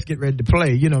out. Let's get ready to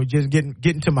play, you know, just get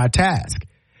into my task.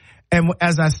 And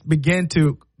as I began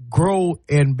to grow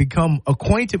and become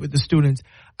acquainted with the students,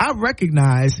 I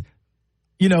recognized,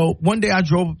 you know, one day I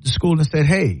drove up to school and said,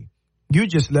 hey, you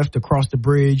just left across the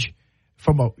bridge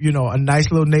from a nice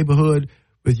little neighborhood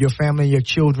with your family and your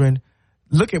children.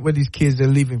 Look at where these kids are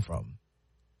leaving from.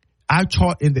 I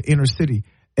taught in the inner city.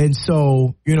 And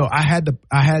so, you know, I had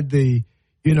the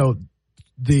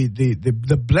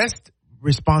blessed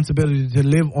responsibility to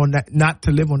live on that, not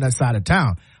to live on that side of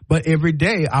town. But every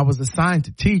day I was assigned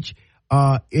to teach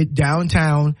it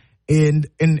downtown in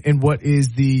what is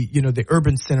the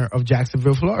urban center of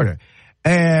Jacksonville, Florida.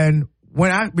 And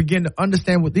when I began to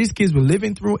understand what these kids were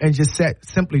living through and just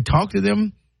simply talk to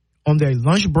them on their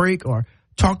lunch break or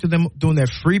talk to them during their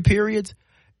free periods,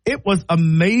 it was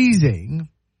amazing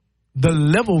the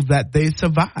level that they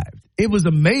survived. It was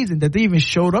amazing that they even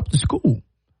showed up to school.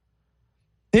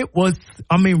 It was,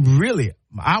 really,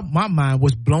 my mind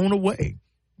was blown away.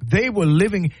 They were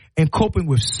living and coping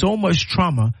with so much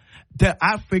trauma that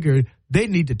I figured they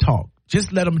need to talk.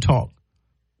 Just let them talk.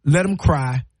 Let them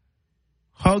cry.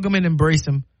 Hug them and embrace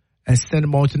them and send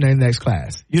them on to their next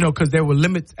class. You know, because there were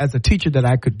limits as a teacher that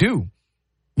I could do.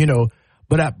 You know,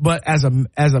 but as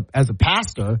a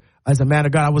pastor, as a man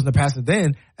of God, I wasn't a pastor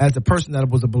then. As a person that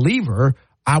was a believer,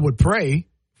 I would pray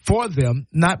for them,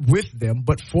 not with them,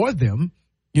 but for them.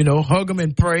 You know, hug them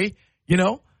and pray, you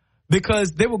know,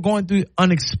 because they were going through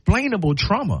unexplainable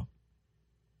trauma.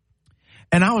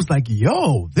 And I was like,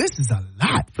 yo, this is a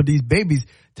lot for these babies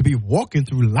to be walking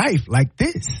through life like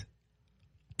this.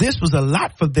 This was a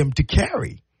lot for them to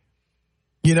carry,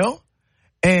 you know.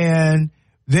 And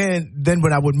then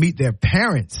when I would meet their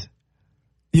parents,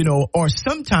 you know, or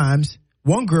sometimes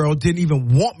one girl didn't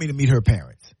even want me to meet her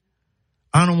parents.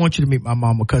 I don't want you to meet my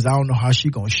mama because I don't know how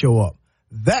she's going to show up.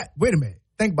 Wait a minute.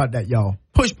 Think about that, y'all.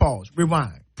 Push pause,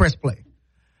 rewind, press play.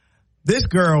 This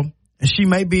girl, and she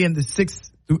may be in the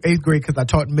 6th through 8th grade because I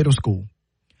taught in middle school,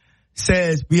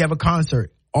 says we have a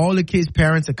concert. All the kids'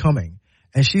 parents are coming.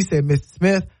 And she said, Miss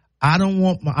Smith, I don't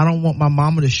want my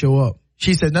mama to show up.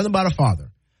 She said nothing about her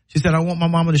father. She said, I want my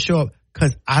mama to show up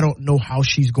because I don't know how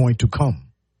she's going to come.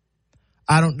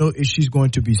 I don't know if she's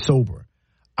going to be sober.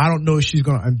 I don't know if she's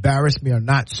going to embarrass me or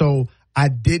not. So I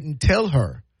didn't tell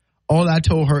her. All I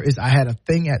told her is I had a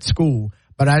thing at school,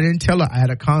 but I didn't tell her I had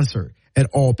a concert and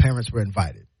all parents were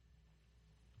invited.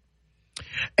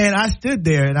 And I stood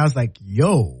there and I was like,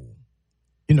 yo,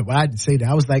 but I didn't say that.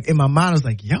 I was like, in my mind, I was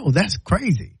like, yo, that's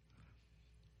crazy.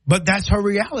 But that's her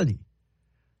reality.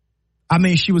 I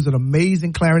mean, she was an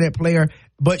amazing clarinet player,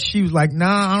 but she was like,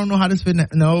 nah, I don't know how this fit.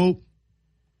 No,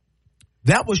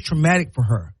 that was traumatic for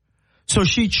her. So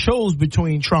she chose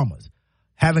between traumas,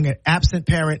 having an absent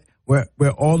parent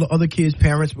where all the other kids'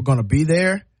 parents were going to be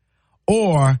there,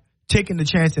 or taking the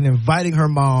chance and inviting her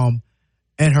mom,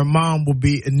 and her mom will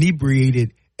be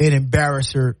inebriated and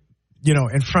embarrass her,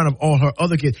 in front of all her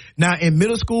other kids. Now, in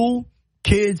middle school,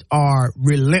 kids are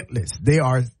relentless. They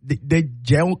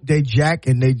jack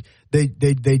and they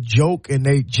joke and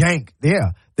they jank.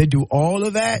 Yeah, they do all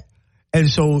of that. And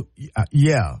so,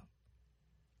 yeah.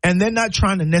 And they're not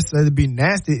trying to necessarily be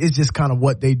nasty. It's just kind of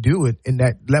what they do in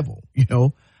that level,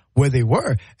 where they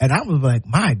were. And I was like,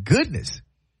 my goodness.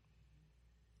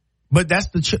 But that's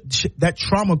that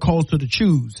trauma calls to the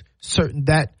choose.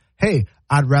 Hey,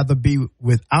 I'd rather be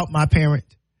without my parent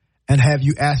and have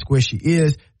you ask where she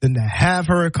is than to have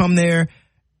her come there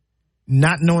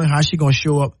not knowing how she's going to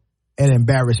show up and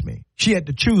embarrass me. She had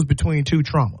to choose between two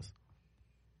traumas.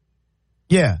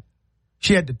 Yeah.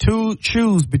 She had to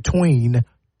choose between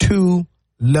two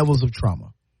levels of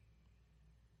trauma.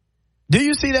 Do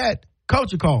you see that?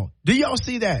 Culture call. Do y'all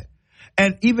see that?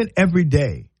 And even every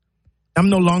day, I'm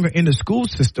no longer in the school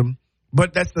system,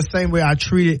 but that's the same way I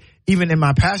treat it even in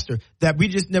my pastor, that we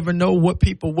just never know what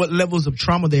levels of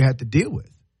trauma they had to deal with.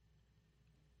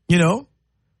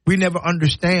 We never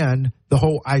understand the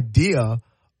whole idea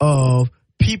of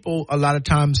people a lot of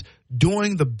times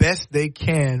doing the best they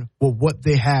can with what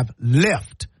they have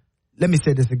left. Let me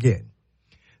say this again.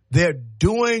 They're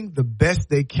doing the best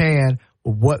they can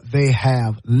with what they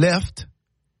have left.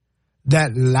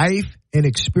 That life and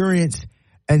experience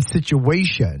and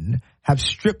situation have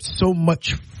stripped so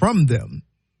much from them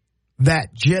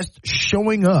that just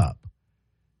showing up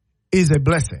is a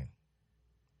blessing.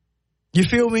 You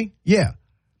feel me? Yeah.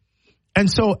 And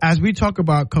so as we talk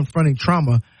about confronting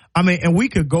trauma, and we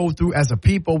could go through as a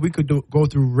people, we could go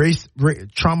through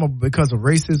trauma because of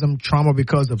racism, trauma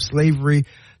because of slavery,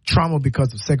 trauma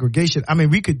because of segregation.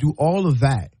 We could do all of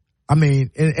that. And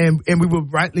we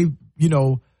would rightly,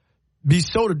 be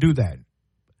so to do that.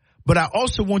 But I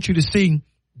also want you to see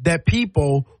that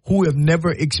people who have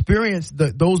never experienced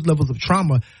those levels of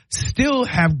trauma still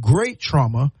have great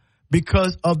trauma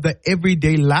because of the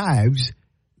everyday lives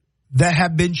that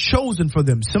have been chosen for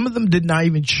them. Some of them did not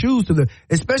even choose to live,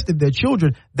 especially if they're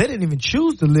children. They didn't even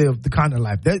choose to live the kind of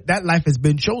life. That life has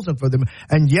been chosen for them,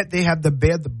 and yet they have to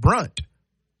bear the brunt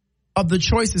of the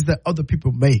choices that other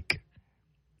people make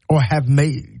or have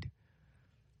made.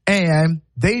 And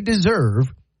they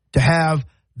deserve to have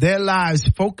their lives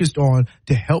focused on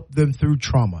to help them through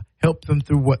trauma, help them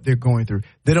through what they're going through.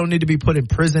 They don't need to be put in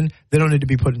prison. They don't need to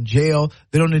be put in jail.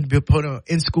 They don't need to be put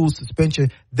in school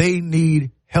suspension. They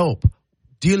need help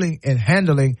dealing and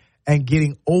handling and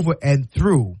getting over and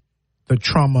through the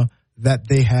trauma that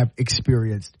they have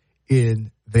experienced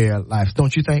in their lives.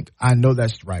 Don't you think? I know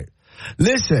that's right.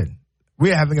 Listen,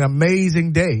 we're having an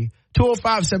amazing day.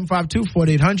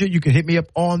 205-752-4800. You can hit me up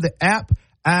on the app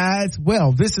as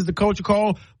well. This is the Culture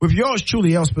Call with yours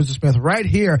truly, L. Spencer Smith, right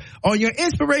here on your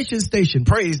inspiration station,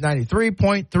 Praise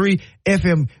 93.3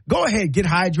 FM. Go ahead, get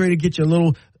hydrated, get your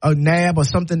little nab or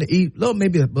something to eat,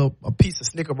 maybe a piece of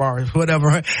Snicker bar or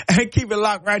whatever, and keep it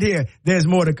locked right here. There's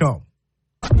more to come.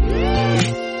 This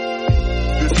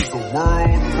is the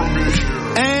world premiere.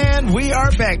 And we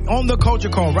are back on the Culture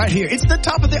Call right here. It's the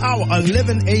top of the hour,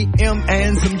 11 a.m.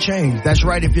 and some change. That's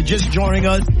right. If you're just joining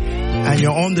us and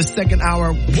you're on the second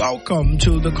hour, welcome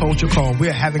to the Culture Call.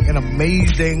 We're having an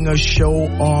amazing show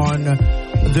on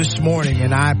this morning,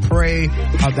 and I pray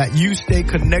that you stay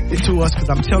connected to us, because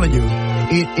I'm telling you,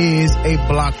 it is a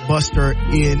blockbuster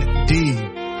indeed.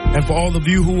 And for all of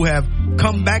you who have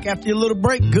come back after your little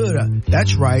break, good.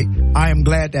 That's right. I am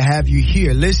glad to have you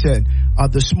here. Listen,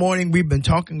 this morning we've been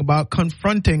talking about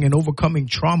confronting and overcoming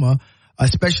trauma,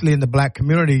 especially in the Black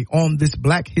community. On this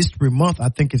Black History Month, I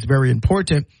think it's very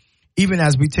important, even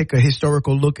as we take a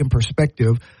historical look and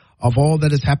perspective of all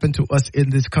that has happened to us in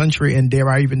this country, and dare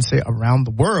I even say around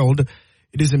the world.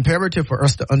 It is imperative for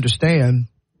us to understand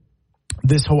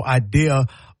this whole idea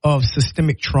of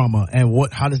systemic trauma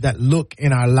and how does that look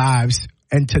in our lives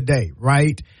and today,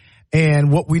 right?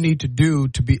 and what we need to do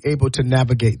to be able to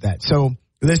navigate that. So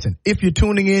listen, if you're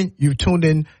tuning in, you've tuned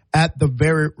in at the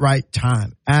very right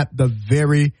time, at the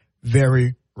very,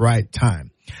 very right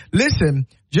time. Listen,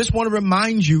 just want to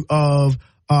remind you of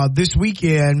this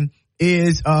weekend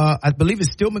is, I believe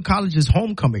it's Stillman College's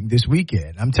homecoming this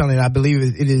weekend. I'm telling you, I believe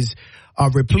it is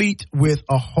replete with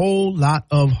a whole lot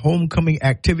of homecoming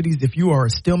activities. If you are a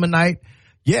Stillmanite,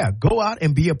 go out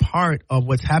and be a part of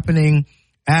what's happening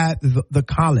at the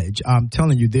college. I'm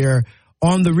telling you, they're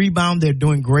on the rebound. They're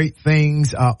doing great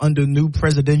things under new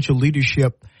presidential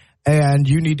leadership, and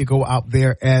you need to go out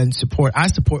there and support. I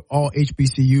support all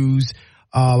HBCUs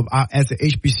as an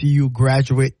HBCU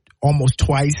graduate almost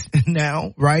twice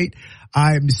now, right?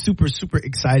 I'm super, super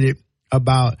excited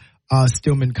about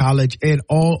Stillman College and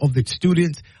all of the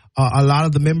students. A lot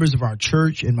of the members of our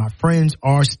church and my friends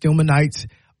are Stillmanites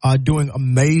doing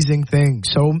amazing things.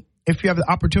 So if you have the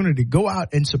opportunity, go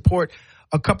out and support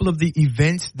a couple of the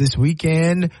events this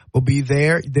weekend. Will be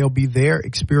there. They'll be there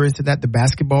experiencing that, the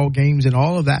basketball games and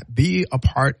all of that. Be a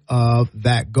part of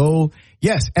that. Go,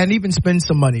 yes, and even spend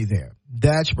some money there.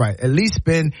 That's right. At least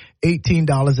spend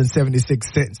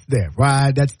 $18.76 there,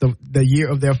 right? That's the year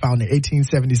of their founding,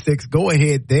 1876. Go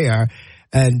ahead there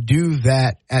and do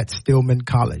that at Stillman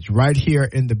College right here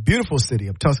in the beautiful city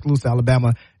of Tuscaloosa,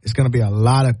 Alabama. It's going to be a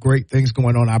lot of great things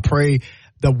going on. I pray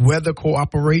the weather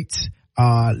cooperates.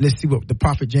 Let's see what the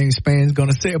Prophet James Span's going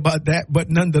to say about that. But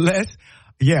nonetheless,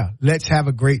 let's have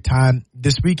a great time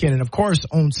this weekend. And of course,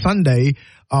 on Sunday,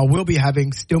 we'll be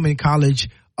having Stillman College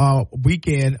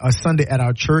weekend, Sunday at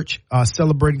our church,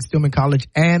 celebrating Stillman College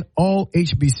and all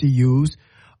HBCUs,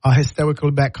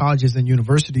 historically black colleges and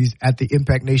universities at the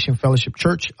Impact Nation Fellowship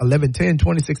Church, 1110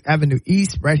 26th Avenue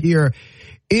East, right here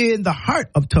in the heart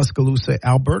of Tuscaloosa,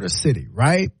 Alberta City,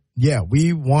 right? Yeah,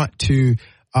 we want to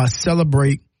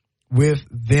celebrate with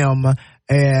them.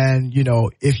 And, you know,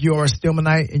 if you're a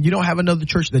Stillmanite and you don't have another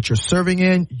church that you're serving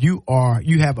in, you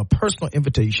have a personal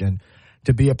invitation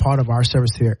to be a part of our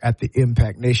service here at the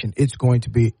Impact Nation. It's going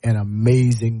to be an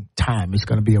amazing time. It's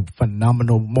going to be a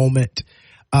phenomenal moment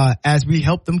as we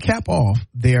help them cap off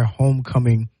their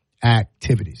homecoming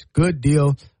activities. Good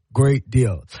deal. Great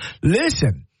deal.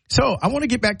 Listen, so I want to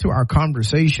get back to our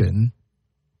conversation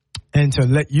and to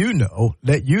let you know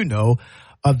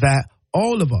that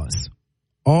all of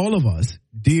us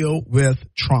deal with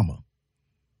trauma.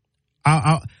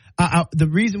 The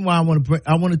reason why I want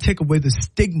to take away the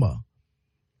stigma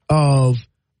of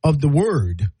the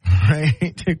word,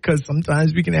 right? Because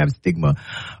sometimes we can have stigma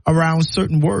around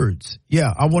certain words. Yeah,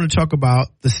 I want to talk about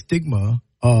the stigma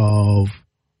of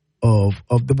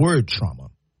the word trauma.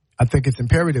 I think it's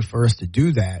imperative for us to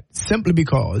do that simply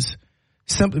because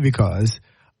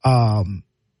one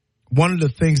of the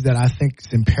things that I think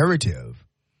is imperative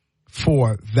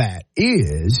for that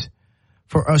is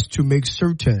for us to make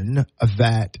certain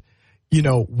that, you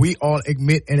know, we all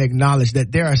admit and acknowledge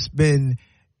that there has been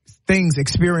things,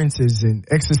 experiences, and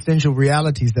existential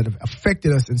realities that have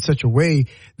affected us in such a way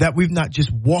that we've not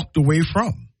just walked away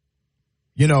from.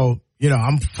 You know,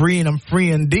 I'm free and I'm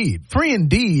free indeed. Free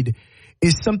indeed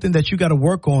is something that you got to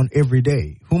work on every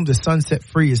day. Whom the Son set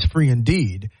free is free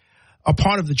indeed. A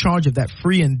part of the charge of that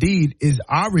free indeed is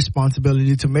our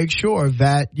responsibility to make sure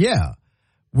that,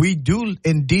 we do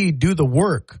indeed do the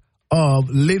work of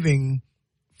living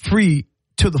free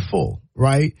to the full,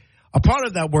 right? A part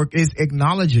of that work is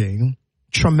acknowledging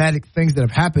traumatic things that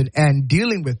have happened and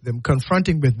dealing with them,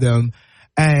 confronting with them,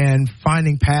 and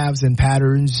finding paths and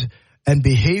patterns and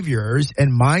behaviors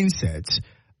and mindsets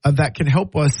that can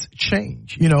help us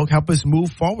change, help us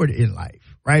move forward in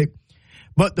life, right?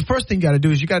 But the first thing you got to do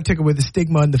is you got to take away the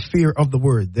stigma and the fear of the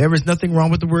word. There is nothing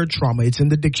wrong with the word trauma. It's in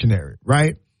the dictionary,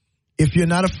 right? If you're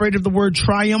not afraid of the word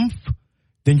triumph,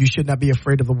 then you should not be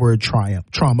afraid of the word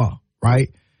trauma,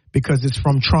 right? Because it's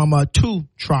from trauma to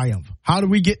triumph. How do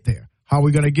we get there? How are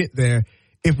we going to get there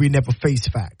if we never face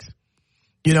facts?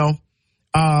 One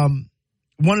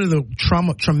of the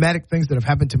traumatic things that have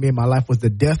happened to me in my life was the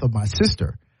death of my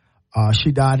sister.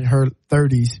 She died in her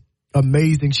 30s.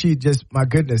 Amazing. She just, my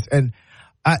goodness. And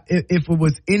if it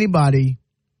was anybody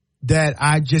that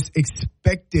I just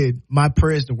expected my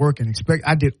prayers to work and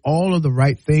I did all of the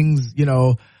right things,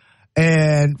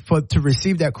 and to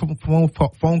receive that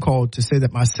phone call to say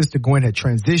that my sister Gwen had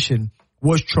transitioned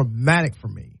was traumatic for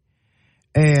me.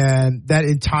 And that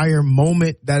entire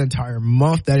moment, that entire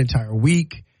month, that entire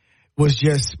week was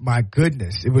just, my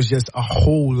goodness, it was just a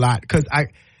whole lot. Because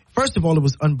first of all, it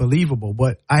was unbelievable,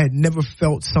 but I had never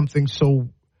felt something so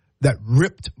that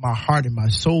ripped my heart and my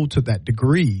soul to that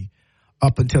degree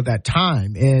up until that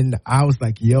time. And I was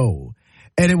like, yo.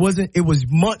 And it was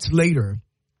months later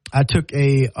I took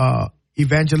a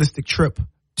evangelistic trip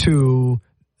to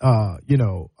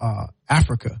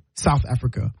Africa, South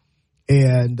Africa,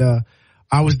 and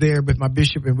I was there with my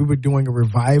bishop, and we were doing a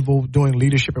revival, doing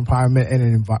leadership empowerment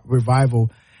and a revival.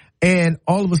 And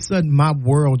all of a sudden, my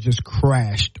world just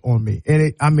crashed on me. And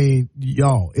it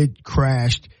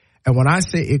crashed. And when I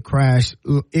say it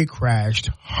crashed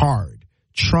hard.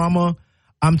 Trauma,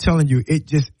 I'm telling you,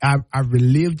 I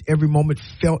relived every moment,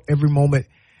 felt every moment,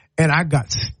 and I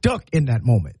got stuck in that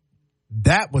moment.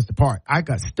 That was the part. I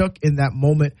got stuck in that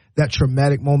moment, that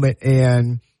traumatic moment,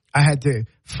 and I had to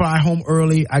fly home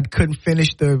early. I couldn't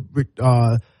finish the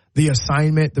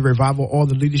assignment, the revival, or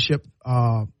the leadership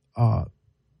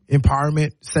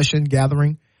empowerment session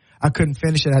gathering. I couldn't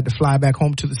finish it. I had to fly back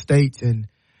home to the States. And,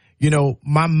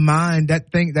 my mind,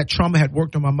 that trauma had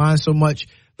worked on my mind so much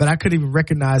that I couldn't even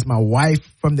recognize my wife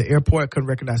from the airport. I couldn't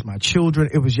recognize my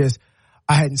children. It was just,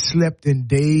 I hadn't slept in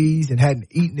days and hadn't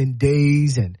eaten in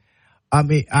days. And I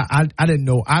didn't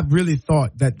know. I really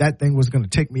thought that thing was going to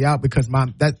take me out because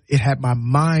it had my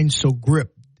mind so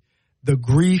gripped. The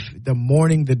grief, the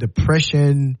mourning, the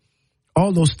depression,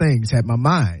 all those things had my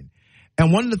mind.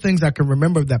 And one of the things I can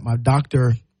remember that my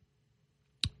doctor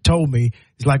told me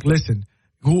is like, listen,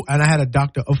 and I had a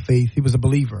doctor of faith. He was a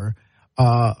believer,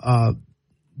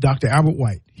 Dr. Albert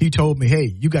White. He told me,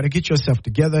 hey, you got to get yourself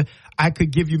together. I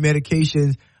could give you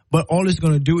medications, but all it's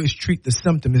going to do is treat the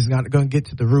symptom. It's not going to get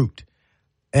to the root.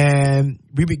 And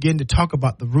we began to talk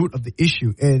about the root of the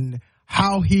issue and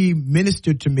how he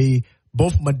ministered to me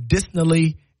both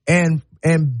medicinally and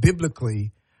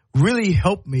biblically really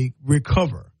helped me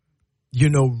recover.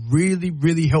 Really,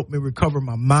 really helped me recover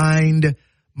my mind,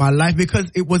 my life, because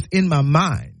it was in my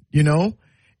mind,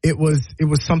 It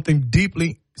was something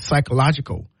deeply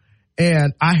psychological.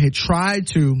 And I had tried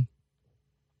to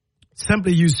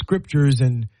simply use scriptures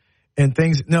and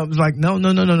things. No, it was like, no.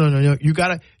 You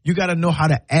gotta know how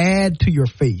to add to your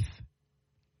faith.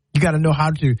 You gotta know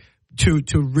how to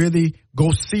really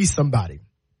go see somebody.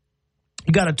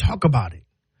 You gotta talk about it.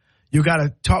 You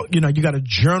gotta talk, you gotta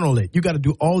journal it. You gotta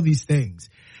do all these things.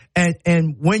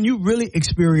 And when you really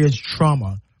experience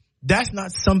trauma, that's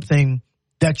not something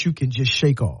that you can just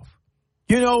shake off.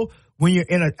 When you're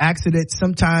in an accident,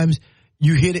 sometimes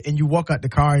you hit it and you walk out the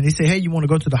car and they say, hey, you want to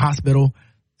go to the hospital?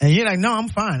 And you're like, no, I'm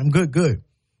fine. I'm good.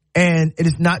 And it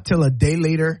is not till a day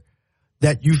later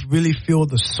that you really feel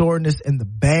the soreness and the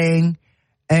bang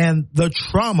and the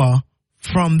trauma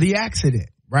from the accident,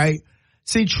 right?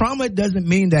 See, trauma doesn't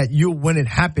mean that when it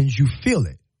happens, you feel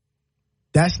it.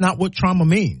 That's not what trauma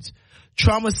means.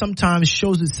 Trauma sometimes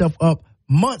shows itself up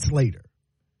months later,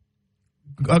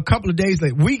 a couple of days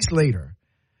later, weeks later,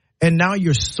 and now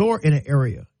you're sore in an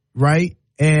area, right?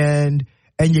 And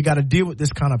you got to deal with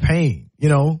this kind of pain,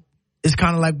 It's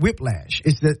kind of like whiplash.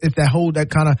 It's that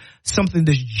kind of something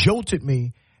that's jolted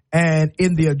me. And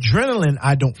in the adrenaline,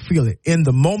 I don't feel it. In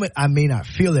the moment, I may not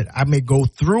feel it. I may go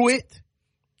through it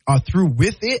or through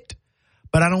with it,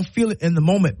 but I don't feel it in the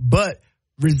moment. But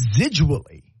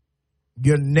residually,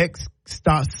 your neck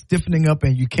starts stiffening up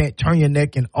and you can't turn your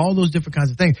neck and all those different kinds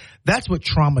of things. That's what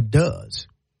trauma does.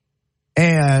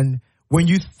 And when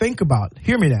you think about,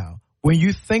 hear me now, when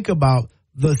you think about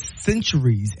the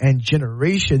centuries and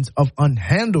generations of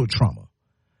unhandled trauma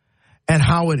and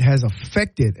how it has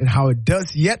affected and how it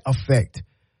does yet affect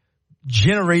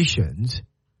generations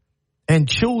and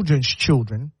children's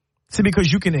children. See,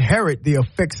 because you can inherit the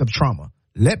effects of trauma.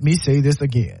 Let me say this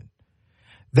again,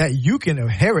 that you can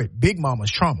inherit Big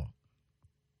Mama's trauma.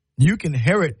 You can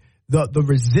inherit the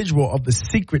residual of the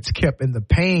secrets kept and the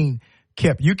pain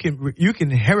kept. You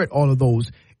can inherit all of those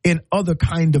in other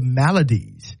kind of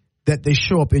maladies that they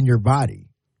show up in your body,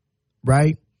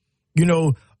 right?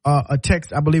 A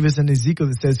text, I believe it's in Ezekiel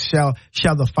that says,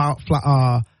 shall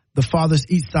the fathers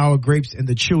eat sour grapes and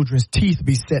the children's teeth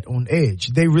be set on edge.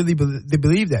 They really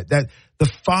believe that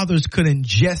the fathers could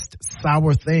ingest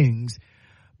sour things,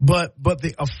 but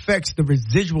the effects, the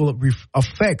residual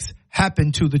effects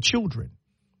happen to the children,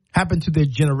 happen to their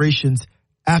generations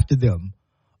after them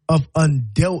of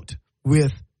undealt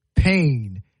with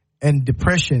pain and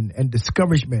depression and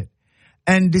discouragement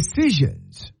and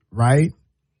decisions, right?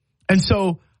 And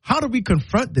so how do we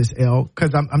confront this, El?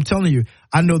 Because I'm telling you,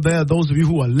 I know there are those of you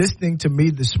who are listening to me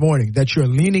this morning that you're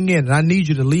leaning in, and I need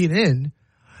you to lean in.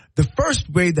 The first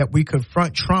way that we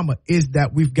confront trauma is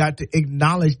that we've got to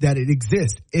acknowledge that it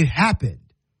exists. It happened.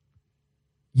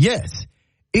 Yes,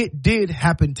 it did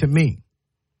happen to me.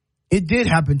 It did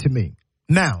happen to me.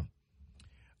 Now,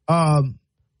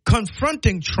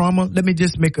 confronting trauma, let me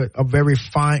just make a very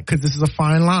fine, because this is a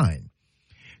fine line.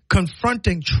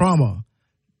 Confronting trauma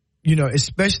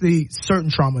especially certain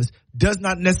traumas, does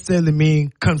not necessarily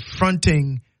mean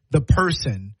confronting the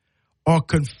person or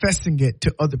confessing it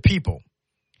to other people,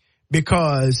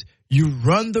 because you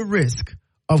run the risk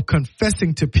of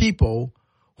confessing to people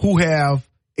who have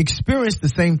experienced the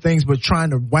same things but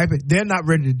trying to wipe it. They're not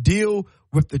ready to deal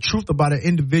with the truth about an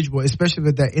individual, especially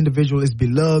if that individual is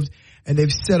beloved and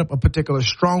they've set up a particular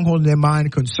stronghold in their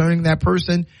mind concerning that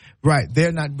person. Right.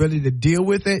 They're not ready to deal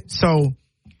with it. So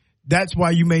that's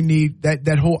why you may need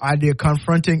that whole idea of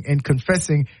confronting and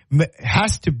confessing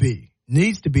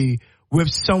needs to be with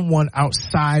someone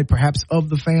outside, perhaps of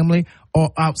the family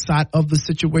or outside of the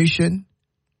situation,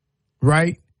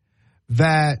 right?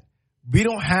 That we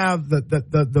don't have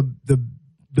the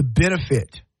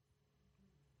benefit,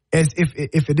 as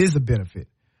if it is a benefit,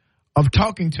 of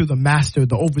talking to the master,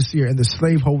 the overseer, and the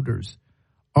slaveholders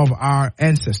of our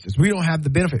ancestors. We don't have the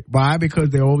benefit. Why? Because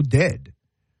they're all dead.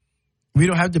 We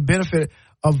don't have the benefit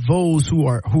of those who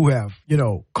have,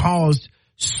 caused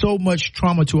so much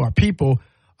trauma to our people.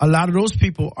 A lot of those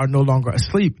people are no longer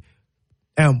asleep.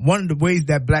 And one of the ways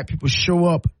that black people show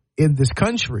up in this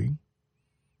country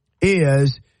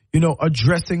is,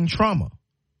 addressing trauma.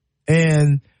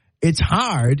 And it's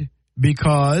hard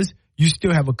because you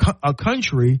still have a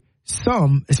country,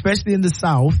 some, especially in the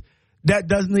South, that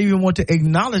doesn't even want to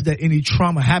acknowledge that any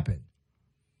trauma happened,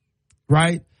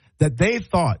 right? That they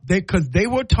thought, because they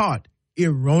were taught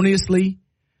erroneously,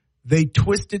 they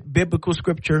twisted biblical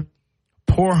scripture,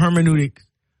 poor hermeneutics,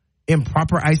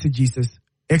 improper exegesis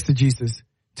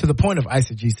to the point of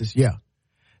eisegesis. Yeah.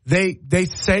 They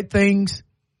said things,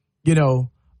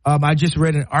 I just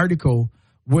read an article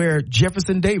where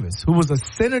Jefferson Davis, who was a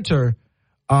senator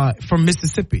from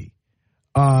Mississippi,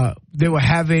 they were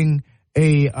having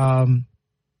a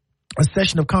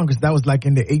session of Congress that was like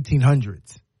in the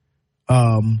 1800s.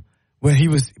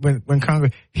 When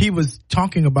Congress, he was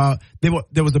talking about,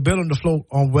 there was a bill on the floor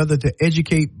on whether to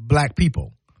educate black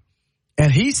people.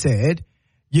 And he said,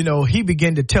 he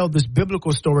began to tell this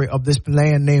biblical story of this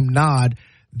land named Nod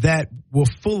that were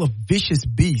full of vicious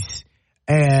beasts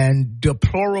and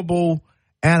deplorable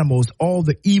animals, all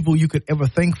the evil you could ever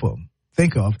think of.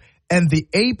 And the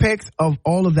apex of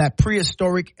all of that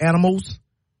prehistoric animals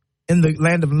in the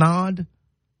land of Nod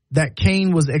that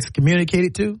Cain was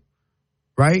excommunicated to,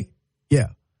 right? Yeah.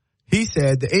 He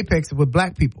said the apex were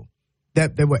black people,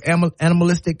 that they were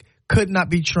animalistic, could not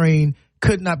be trained,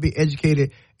 could not be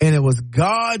educated, and it was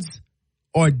God's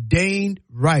ordained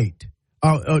will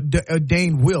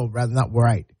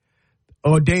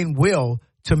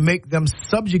to make them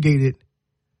subjugated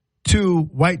to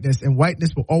whiteness, and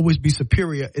whiteness will always be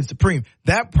superior and supreme.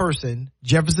 That person,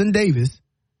 Jefferson Davis,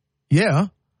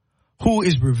 who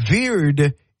is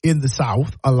revered in the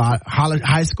South a lot,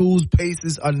 high schools,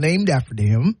 places are named after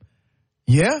him.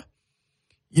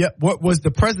 What was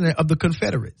the president of the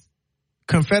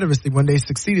Confederacy when they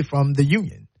succeeded from the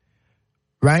Union,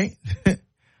 right?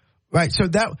 Right. So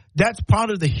that's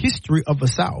part of the history of the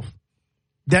South.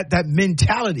 That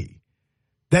mentality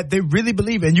that they really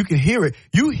believe, and you can hear it.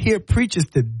 You hear preachers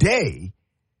today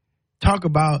talk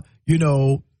about,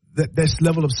 this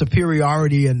level of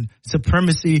superiority and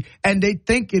supremacy, and they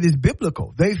think it is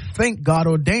biblical. They think God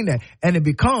ordained that, and it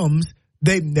becomes,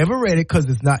 they've never read it because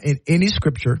it's not in any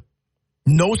scripture.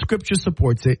 No scripture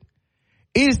supports it.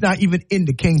 It is not even in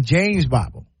the King James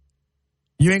Bible.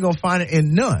 You ain't going to find it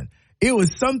in none. It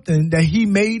was something that he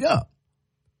made up.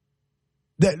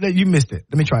 That you missed it.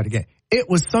 Let me try it again. It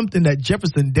was something that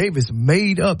Jefferson Davis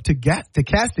made up to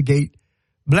castigate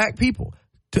black people,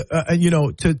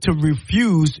 to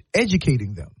refuse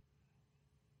educating them.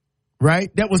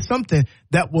 Right? That was something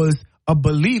that was a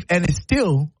belief, and it's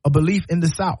still a belief in the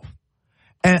South.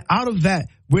 And out of that,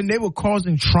 when they were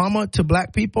causing trauma to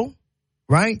black people,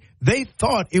 right, they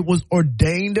thought it was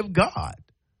ordained of God.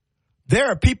 There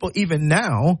are people even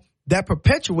now that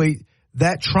perpetuate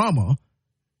that trauma,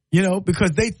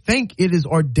 because they think it is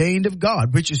ordained of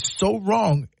God, which is so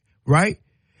wrong, right?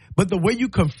 But the way you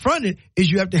confront it is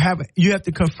you have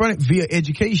to confront it via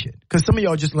education. Because some of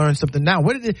y'all just learned something now.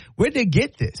 Where did they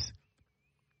get this?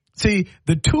 See,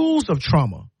 the tools of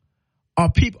trauma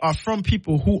are from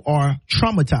people who are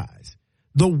traumatized.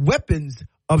 The weapons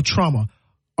of trauma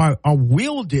are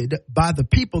wielded by the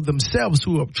people themselves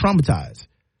who are traumatized.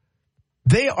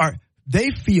 They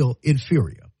feel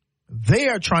inferior. They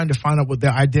are trying to find out what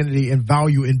their identity and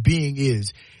value and being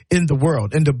is in the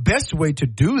world. And the best way to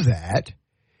do that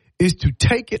is to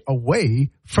take it away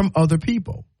from other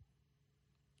people.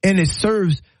 And it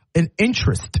serves an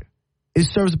interest. It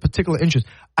serves a particular interest.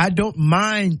 I don't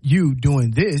mind you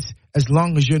doing this as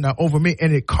long as you're not over me.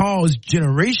 And it caused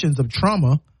generations of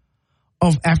trauma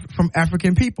from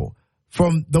African people,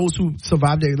 from those who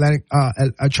survived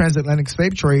the transatlantic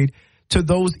slave trade to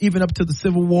those even up to the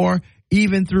Civil War,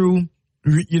 even through,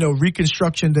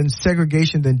 Reconstruction, then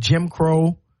segregation, then Jim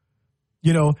Crow,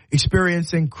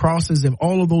 experiencing crosses and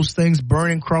all of those things,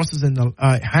 burning crosses and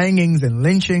hangings and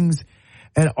lynchings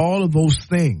and all of those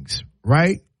things,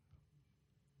 right?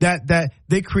 That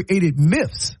they created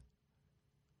myths.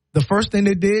 The first thing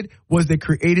they did was they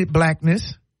created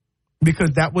blackness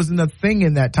because that wasn't a thing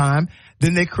in that time.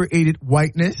 Then they created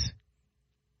whiteness.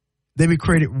 They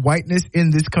created whiteness in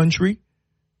this country,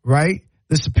 right?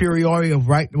 The superiority of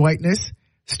whiteness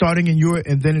starting in Europe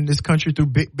and then in this country through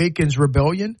Bacon's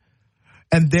Rebellion.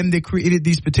 And then they created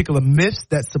these particular myths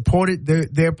that supported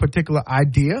their particular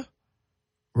idea,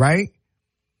 right?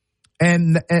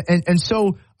 And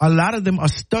so a lot of them are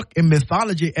stuck in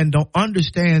mythology and don't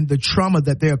understand the trauma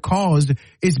that they're caused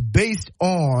is based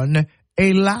on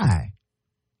a lie.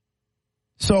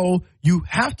 So you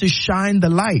have to shine the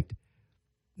light.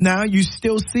 Now you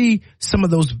still see some of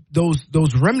those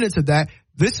remnants of that.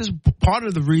 This is part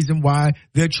of the reason why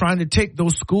they're trying to take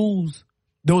those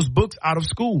books out of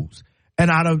schools and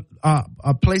out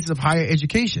of places of higher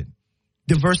education,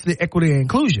 diversity, equity, and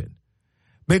inclusion,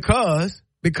 because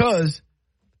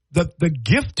the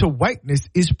gift to whiteness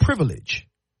is privilege.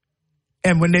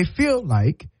 And when they feel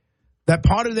like that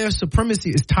part of their supremacy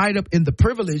is tied up in the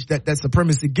privilege that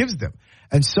supremacy gives them.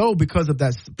 And so because of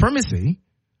that supremacy,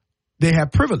 they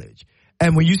have privilege.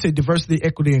 And when you say diversity,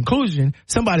 equity, inclusion,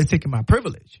 somebody's taking my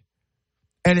privilege.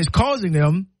 And it's causing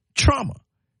them trauma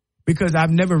because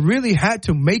I've never really had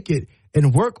to make it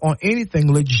and work on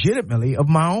anything legitimately of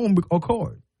my own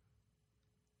accord.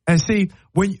 And see,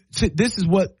 this is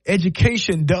what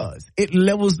education does. It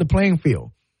levels the playing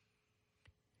field.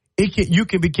 You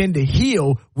can begin to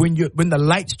heal when the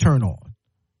lights turn on.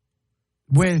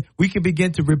 When we can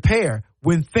begin to repair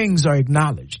when things are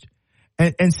acknowledged.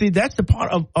 And see, that's the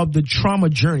part of the trauma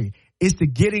journey, is to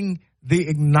getting the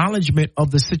acknowledgement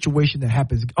of the situation that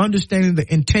happens, understanding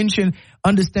the intention,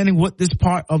 understanding what this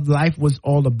part of life was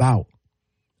all about,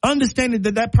 understanding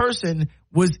that person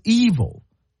was evil.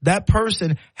 That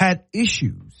person had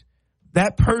issues.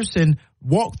 That person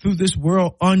walked through this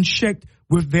world unchecked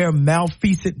with their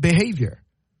malfeasant behavior.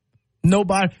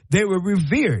 They were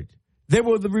revered. They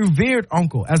were the revered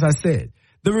uncle, as I said,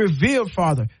 the revered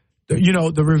father,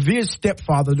 the revered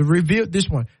stepfather, the revered this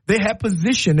one. They had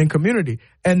position in community,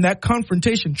 and that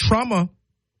confrontation trauma,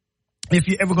 if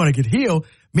you're ever going to get healed,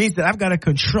 means that I've got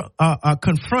to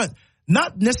confront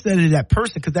not necessarily that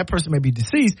person, because that person may be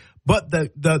deceased, but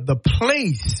the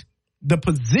place, the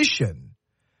position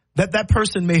that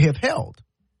person may have held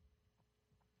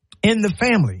in the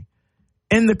family,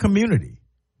 in the community.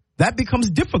 That becomes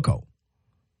difficult.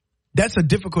 That's a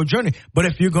difficult journey. But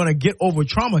if you're going to get over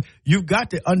trauma, you've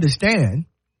got to understand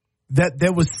that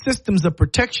there was systems of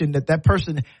protection that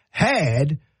person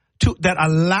had that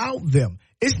allowed them.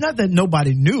 It's not that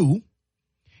nobody knew.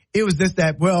 It was just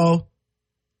that, well,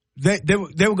 they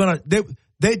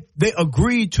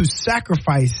agreed to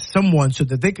sacrifice someone so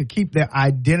that they could keep their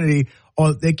identity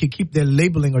or they could keep their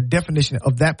labeling or definition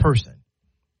of that person.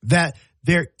 That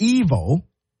their evil,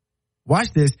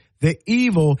 watch this, their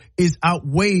evil is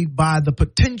outweighed by the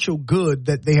potential good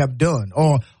that they have done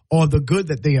or the good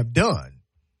that they have done.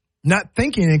 Not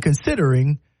thinking and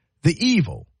considering the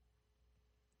evil.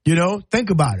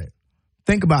 Think about it.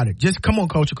 Think about it. Just come on,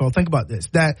 Culture Call. Think about this.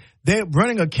 That they're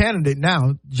running a candidate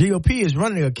now. GOP is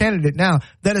running a candidate now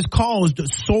that has caused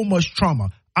so much trauma.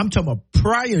 I'm talking about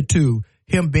prior to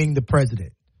him being the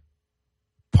president.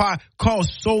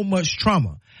 Caused so much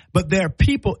trauma. But there are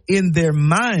people in their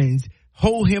minds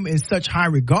hold him in such high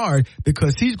regard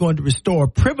because he's going to restore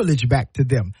privilege back to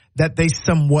them that they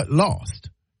somewhat lost.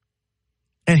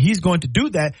 And he's going to do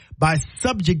that by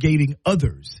subjugating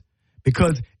others,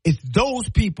 because it's those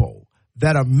people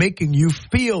that are making you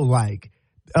feel like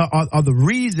are the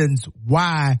reasons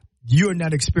why you're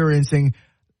not experiencing,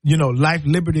 life,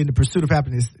 liberty, and the pursuit of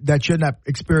happiness, that you're not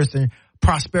experiencing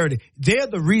prosperity. They're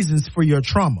the reasons for your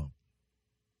trauma,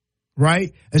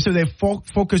 right? And so they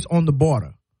focus on the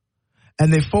border,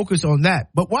 and they focus on that.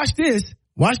 But watch this.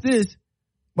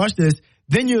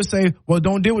 Then you'll say, well,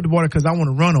 don't deal with the border because I want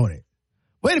to run on it.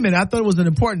 Wait a minute. I thought it was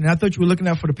important. I thought you were looking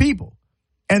out for the people.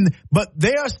 But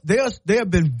they have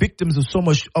been victims of so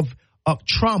much of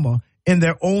trauma in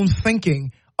their own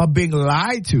thinking of being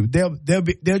lied to. They're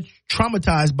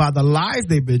traumatized by the lies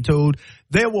they've been told.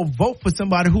 They will vote for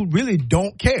somebody who really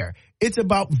don't care. It's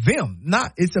about them,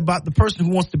 it's about the person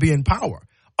who wants to be in power,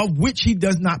 of which he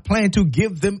does not plan to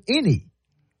give them any.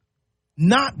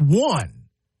 Not one.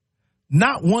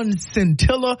 not one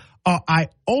scintilla or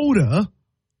iota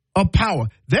of power.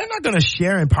 They're not going to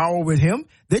share in power with him.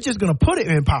 They're just going to put it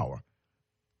in power.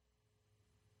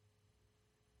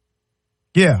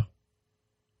 Yeah.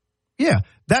 Yeah,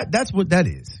 that's what that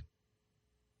is.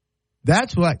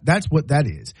 That's what that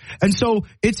is. And so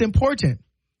it's important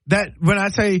that when I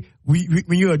say when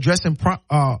you're addressing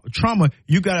trauma,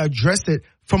 you got to address it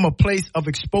from a place of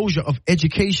exposure, of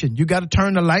education. You got to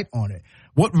turn the light on it.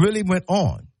 What really went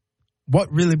on?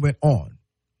 What really went on?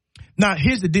 Now,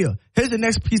 here's the deal. Here's the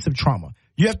next piece of trauma.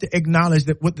 You have to acknowledge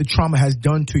that what the trauma has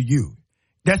done to you.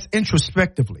 That's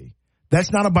introspectively.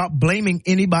 That's not about blaming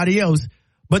anybody else,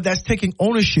 but that's taking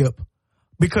ownership.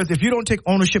 Because if you don't take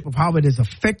ownership of how it has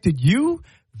affected you,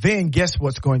 then guess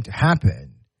what's going to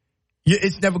happen?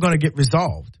 It's never going to get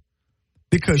resolved.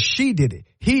 Because she did it.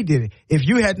 He did it. If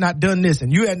you had not done this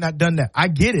and you had not done that, I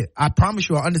get it. I promise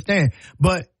you I understand.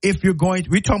 But if we're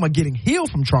talking about getting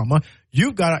healed from trauma,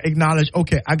 you've got to acknowledge,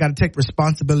 okay, I got to take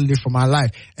responsibility for my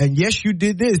life. And yes, you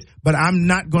did this, but I'm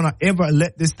not going to ever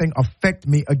let this thing affect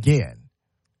me again.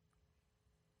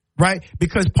 Right?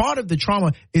 Because part of the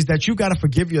trauma is that you got to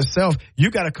forgive yourself.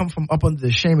 You got to come from up under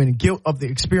the shame and guilt of the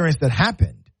experience that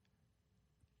happened.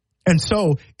 And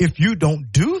so if you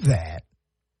don't do that,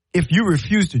 if you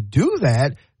refuse to do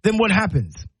that, then what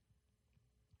happens?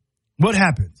 What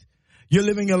happens? You're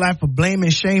living your life of blame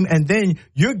and shame, and then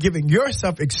you're giving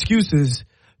yourself excuses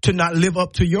to not live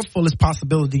up to your fullest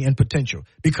possibility and potential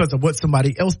because of what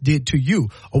somebody else did to you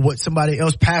or what somebody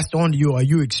else passed on to you or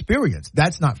you experienced.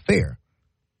 That's not fair.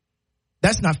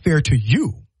 That's not fair to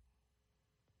you.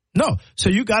 No. So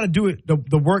you got to do it,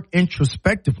 the work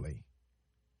introspectively.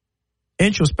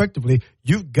 Introspectively,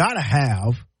 you've got to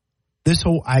have this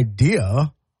whole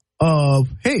idea of,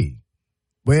 hey,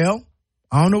 well,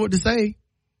 I don't know what to say.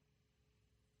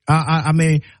 I'm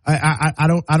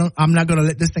not going to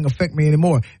let this thing affect me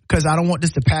anymore because I don't want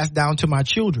this to pass down to my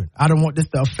children. I don't want this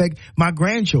to affect my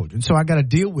grandchildren. So I got to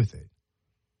deal with it.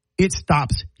 It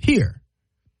stops here.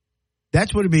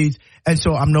 That's what it means. And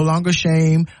so I'm no longer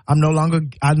ashamed. I no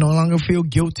longer feel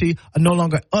guilty. I'm no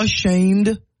longer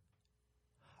ashamed.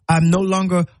 I'm no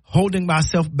longer holding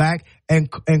myself back and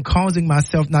causing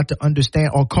myself not to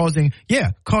understand or causing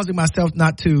myself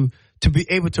not to be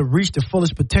able to reach the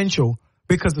fullest potential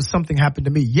because of something happened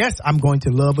to me. Yes, I'm going to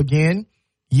love again.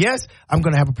 Yes, I'm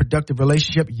going to have a productive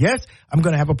relationship. Yes, I'm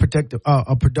going to have a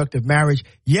productive marriage.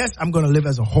 Yes, I'm going to live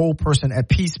as a whole person at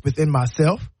peace within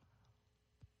myself.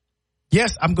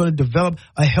 Yes, I'm going to develop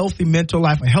a healthy mental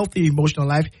life, a healthy emotional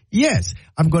life. Yes,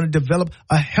 I'm going to develop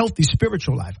a healthy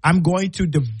spiritual life. I'm going to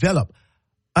develop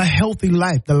a healthy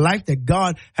life, the life that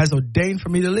God has ordained for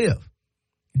me to live.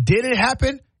 Did it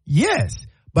happen? Yes,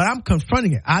 but I'm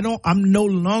confronting it. I'm no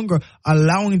longer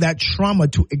allowing that trauma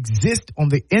to exist on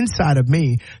the inside of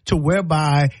me to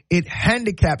whereby it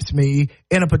handicaps me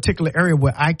in a particular area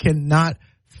where I cannot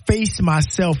face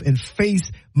myself and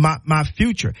face my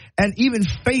future and even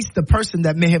face the person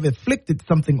that may have inflicted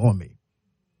something on me.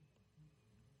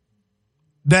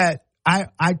 That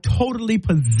I totally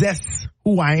possess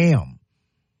who I am,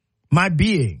 my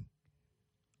being.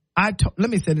 Let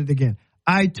me say it again.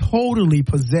 I totally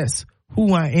possess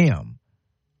who I am.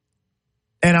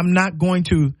 And I'm not going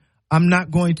to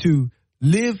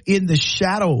live in the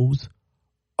shadows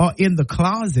or in the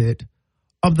closet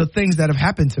of the things that have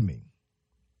happened to me.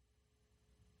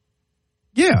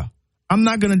 Yeah, I'm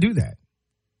not going to do that.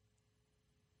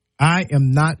 I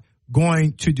am not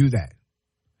going to do that.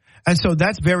 And so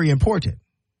that's very important.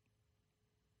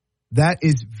 That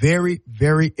is very,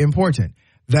 very important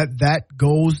that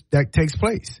takes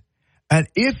place. And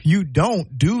if you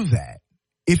don't do that,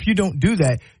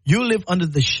 you live under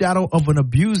the shadow of an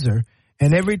abuser.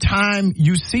 And every time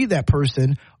you see that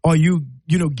person or you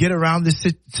get around this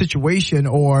situation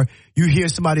or you hear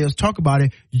somebody else talk about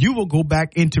it, you will go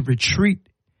back into retreat,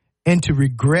 into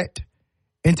regret,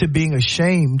 into being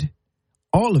ashamed,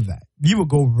 all of that. You will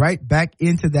go right back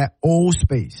into that old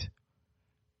space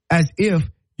as if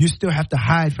you still have to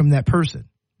hide from that person.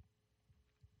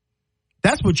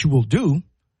 That's what you will do.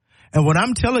 And what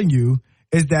I'm telling you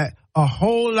is that a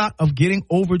whole lot of getting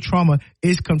over trauma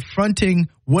is confronting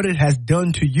what it has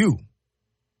done to you.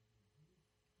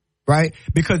 Right?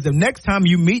 Because the next time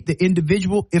you meet the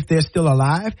individual, if they're still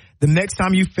alive, the next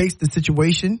time you face the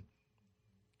situation,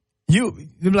 you're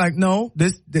like, no,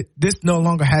 this no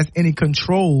longer has any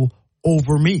control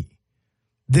over me.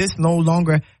 This no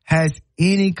longer has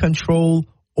any control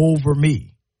over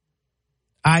me.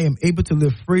 I am able to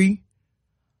live free.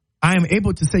 I am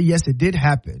able to say, yes, it did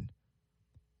happen.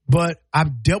 But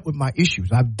I've dealt with my issues.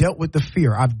 I've dealt with the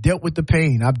fear. I've dealt with the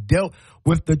pain. I've dealt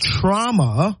with the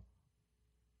trauma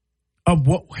of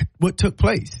what took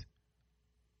place.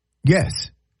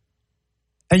 Yes.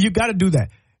 And you got to do that.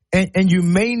 And you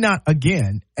may not,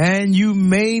 again, let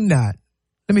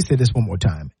me say this one more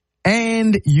time.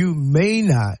 And you may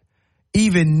not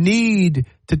even need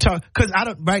to talk, because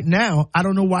right now, I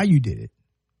don't know why you did it.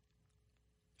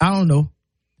 I don't know.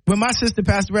 When my sister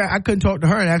passed away, I couldn't talk to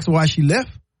her and ask her why she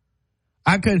left.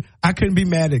 I couldn't be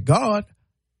mad at God.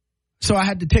 So I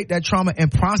had to take that trauma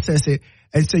and process it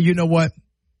and say, you know what?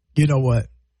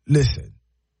 Listen,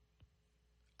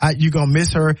 you're going to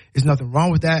miss her. There's nothing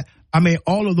wrong with that. I mean,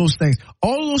 all of those things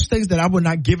that I would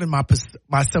not given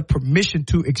myself permission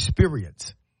to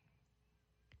experience.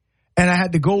 And I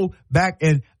had to go back,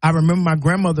 and I remember my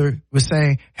grandmother was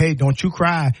saying, hey, don't you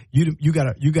cry. You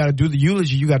gotta do the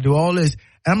eulogy. You gotta do all this.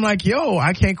 And I'm like, yo,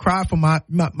 I can't cry for my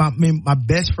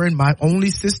best friend, my only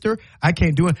sister. I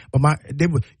can't do it. But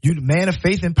you the man of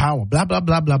faith and power, blah, blah,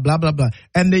 blah, blah, blah, blah, blah.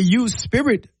 And they used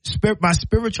my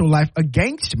spiritual life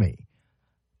against me.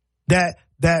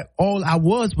 That all I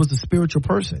was a spiritual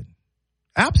person.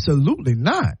 Absolutely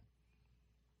not.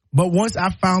 But once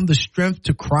I found the strength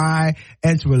to cry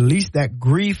and to release that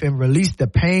grief and release the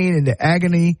pain and the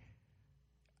agony,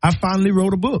 I finally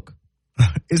wrote a book.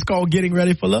 It's called Getting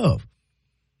Ready for Love.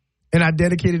 And I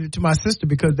dedicated it to my sister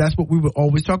because that's what we would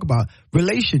always talk about,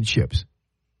 relationships.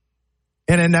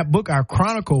 And in that book, I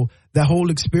chronicle that whole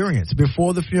experience.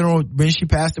 Before the funeral, when she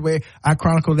passed away, I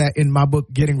chronicled that in my book,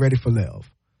 Getting Ready for Love.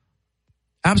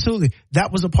 Absolutely.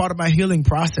 That was a part of my healing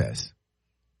process.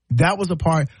 That was a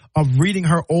part of reading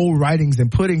her old writings and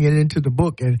putting it into the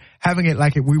book and having it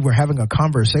like we were having a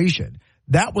conversation.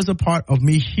 That was a part of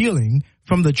me healing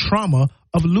from the trauma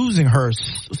of losing her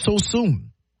so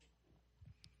soon.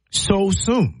 So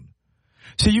soon.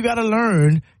 So you got to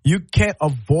learn you can't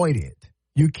avoid it.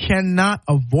 You cannot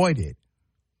avoid it.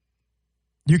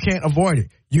 You can't avoid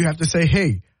it. You have to say,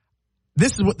 hey,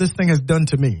 this is what this thing has done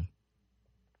to me.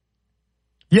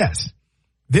 Yes,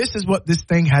 this is what this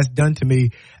thing has done to me,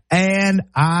 and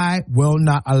I will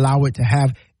not allow it to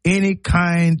have any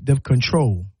kind of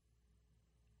control.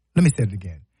 Let me say it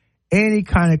again. Any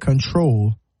kind of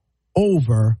control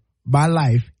over my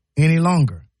life any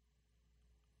longer.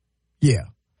 Yeah.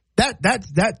 That's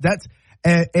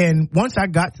and once I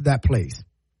got to that place,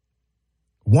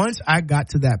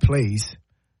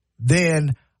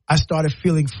 then I started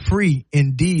feeling free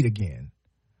indeed again.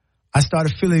 I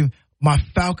started feeling my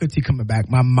faculty coming back,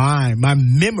 my mind, my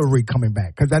memory coming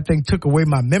back, because that thing took away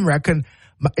my memory.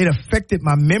 It affected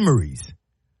my memories.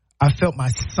 I felt my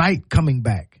sight coming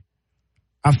back.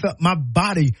 I felt my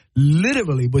body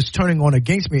literally was turning on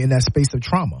against me in that space of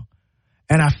trauma.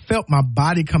 And I felt my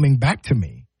body coming back to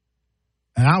me.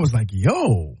 And I was like,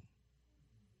 yo,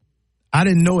 I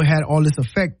didn't know it had all this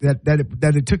effect,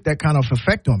 that it took that kind of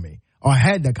effect on me, or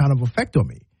had that kind of effect on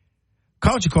me.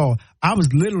 Culture call, I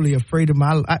was literally afraid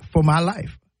for my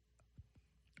life.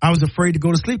 I was afraid to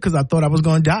go to sleep because I thought I was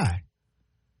going to die.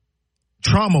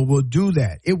 Trauma will do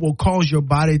that. It will cause your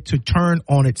body to turn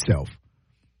on itself.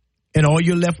 And all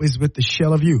you're left is with the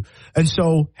shell of you. And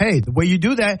so, hey, the way you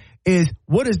do that is,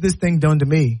 what has this thing done to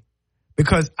me?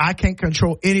 Because I can't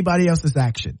control anybody else's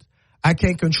actions. I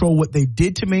can't control what they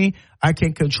did to me. I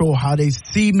can't control how they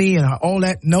see me and all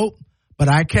that. Nope. But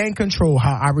I can control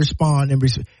how I respond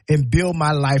and build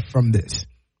my life from this.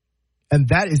 And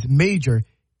that is major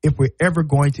if we're ever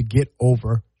going to get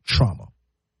over trauma.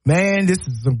 Man, this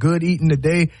is some good eating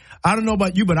today. I don't know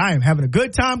about you, but I am having a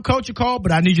good time. Culture Call,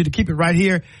 but I need you to keep it right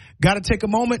here. Got to take a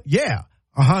moment? Yeah.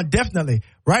 Definitely.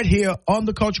 Right here on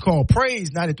the Culture Call. Praise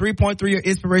 93.3, your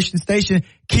inspiration station.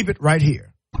 Keep it right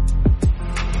here.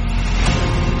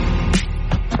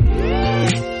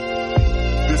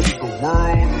 This is the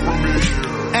world premiere.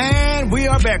 And we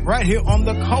are back right here on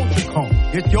the Culture Call.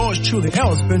 It's yours truly,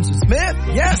 L. Spencer Smith.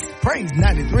 Yes, Praise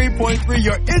 93.3,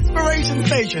 your inspiration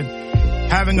station.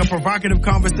 Having a provocative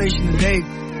conversation today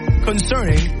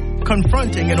concerning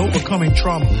confronting and overcoming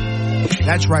trauma.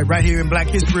 That's right here in Black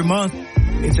History Month.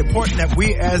 It's important that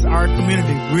we as our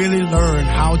community really learn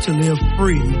how to live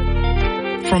free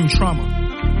from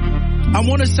trauma. I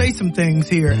want to say some things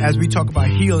here as we talk about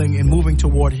healing and moving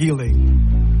toward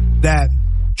healing, that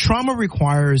trauma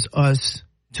requires us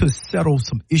to settle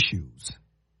some issues.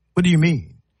 What do you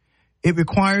mean? It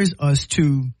requires us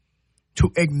to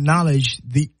acknowledge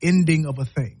the ending of a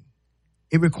thing.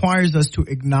 It requires us to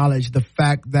acknowledge the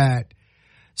fact that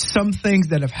some things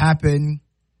that have happened,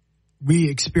 we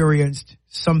experienced,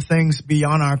 some things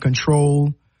beyond our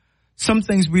control, some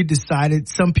things we decided,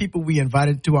 some people we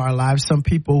invited to our lives, some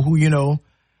people who,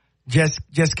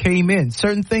 just came in.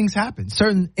 Certain things happen,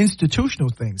 certain institutional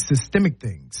things, systemic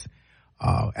things,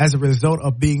 as a result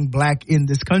of being black in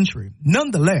this country.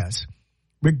 Nonetheless,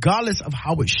 regardless of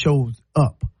how it shows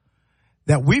up,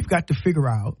 that we've got to figure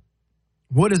out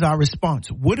what is our response.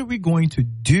 What are we going to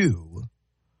do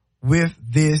with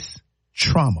this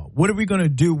trauma? What are we going to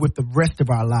do with the rest of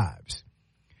our lives?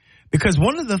 Because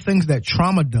one of the things that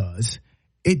trauma does,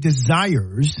 it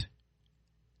desires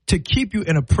to keep you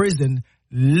in a prison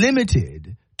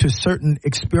limited to certain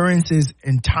experiences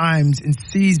and times and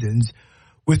seasons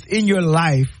within your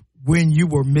life when you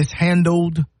were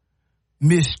mishandled,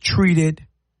 mistreated,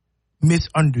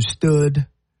 misunderstood,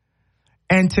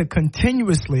 and to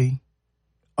continuously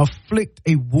afflict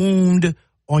a wound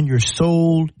on your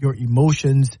soul, your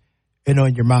emotions, and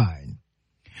on your mind.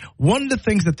 One of the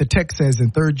things that the text says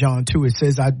in 3 John 2, it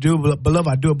says, Beloved,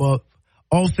 I do above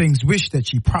all things wish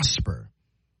that ye prosper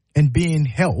and be in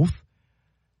health,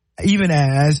 even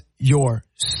as your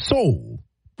soul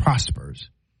prospers.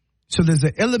 So there's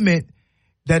an element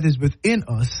that is within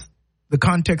us, the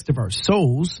context of our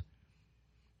souls,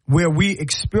 where we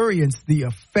experience the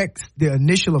effects, the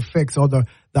initial effects, or the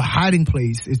hiding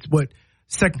place. It's what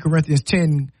 2 Corinthians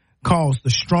 10 calls the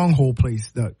stronghold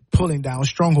place, the pulling down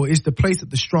stronghold. It's the place of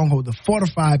the stronghold, the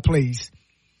fortified place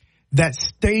that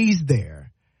stays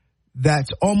there.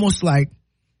 That's almost like,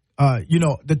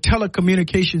 the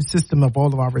telecommunication system of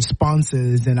all of our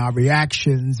responses and our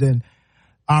reactions and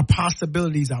our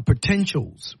possibilities, our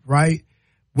potentials, right?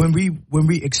 When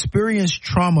we experience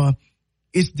trauma,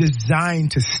 it's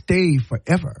designed to stay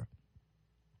forever.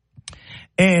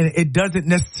 And it doesn't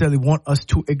necessarily want us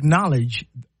to acknowledge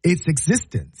its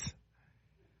existence.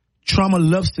 Trauma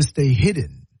loves to stay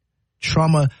hidden.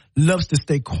 Trauma loves to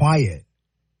stay quiet.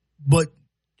 But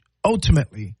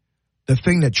ultimately, the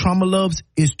thing that trauma loves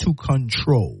is to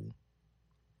control.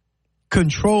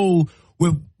 Control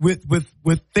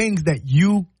with things that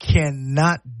you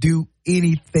cannot do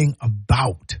anything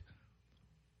about.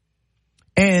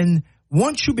 And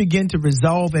once you begin to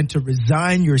resolve and to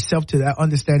resign yourself to that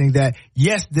understanding that,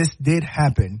 yes, this did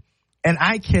happen, and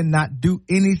I cannot do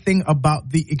anything about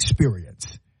the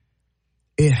experience.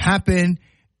 It happened,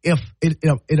 if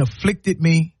it afflicted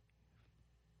me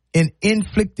and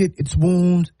inflicted its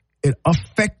wounds, it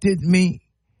affected me,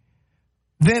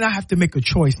 then I have to make a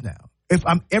choice now. If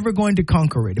I'm ever going to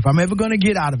conquer it, if I'm ever going to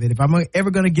get out of it, if I'm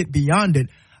ever going to get beyond it,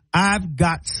 I've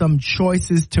got some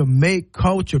choices to make.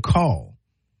 Culture call.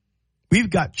 We've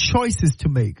got choices to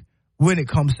make when it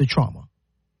comes to trauma.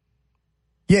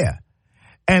 Yeah.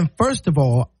 And first of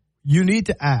all, you need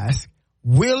to ask,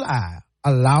 will I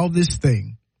allow this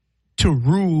thing to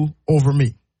rule over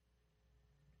me?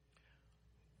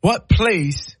 What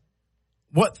place,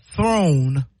 what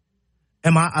throne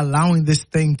am I allowing this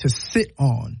thing to sit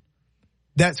on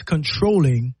that's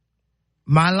controlling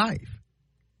my life?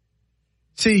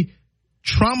 See,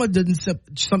 trauma doesn't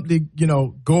simply,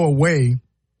 go away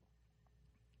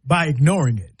by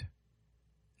ignoring it.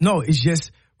 No, it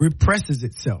just represses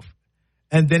itself.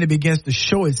 And then it begins to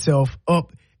show itself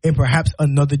up in perhaps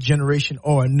another generation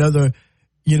or another,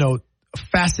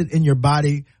 facet in your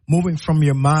body, moving from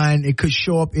your mind. It could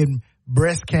show up in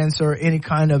breast cancer, any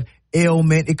kind of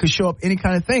ailment. It could show up any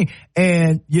kind of thing.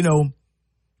 And,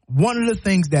 one of the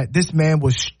things that this man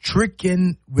was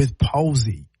stricken with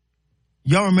palsy.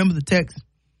 Y'all remember the text?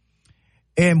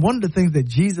 And one of the things that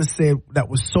Jesus said that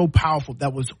was so powerful,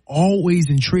 that was always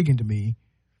intriguing to me,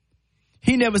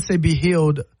 he never said, be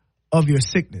healed of your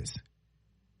sickness.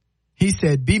 He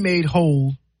said, be made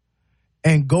whole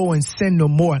and go and sin no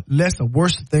more, lest a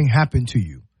worse thing happen to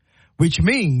you. Which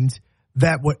means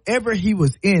that whatever he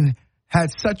was in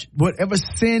whatever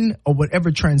sin or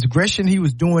whatever transgression he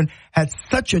was doing had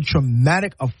such a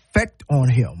traumatic effect on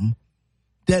him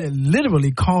that it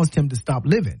literally caused him to stop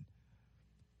living.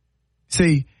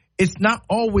 See, it's not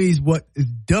always what is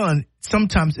done.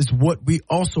 Sometimes it's what we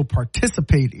also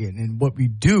participate in and what we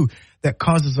do that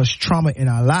causes us trauma in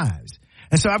our lives.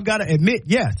 And so I've got to admit,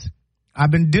 yes,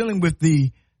 I've been dealing with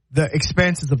the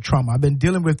expanses of trauma. I've been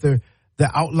dealing with the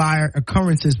outlier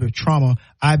occurrences with trauma.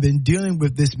 I've been dealing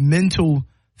with this mental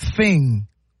thing,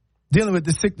 dealing with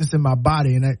the sickness in my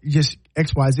body, and just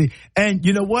X, Y, Z. And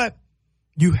you know what?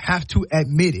 You have to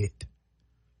admit it.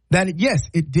 That, yes,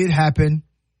 it did happen.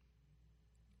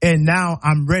 And now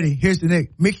I'm ready. Here's the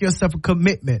thing. Make yourself a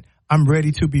commitment. I'm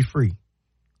ready to be free.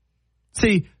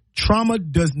 See, trauma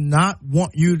does not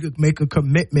want you to make a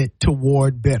commitment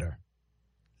toward better.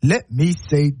 Let me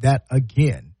say that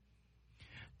again.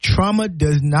 Trauma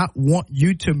does not want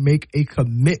you to make a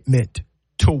commitment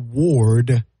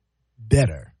toward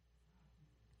better.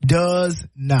 Does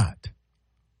not.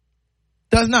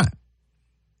 Does not.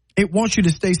 It wants you to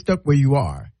stay stuck where you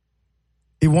are.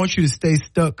 It wants you to stay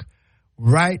stuck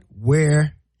right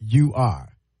where you are.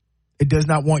 It does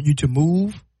not want you to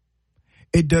move.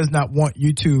 It does not want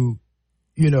you to,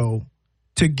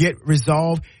 to get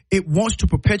resolved. It wants to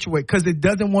perpetuate because it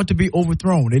doesn't want to be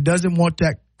overthrown. It doesn't want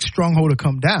that stronghold to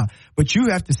come down. But you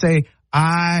have to say,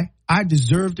 I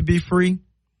deserve to be free.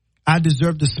 I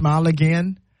deserve to smile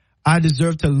again. I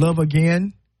deserve to love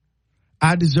again.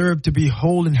 I deserve to be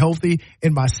whole and healthy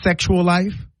in my sexual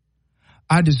life.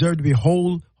 I deserve to be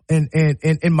whole in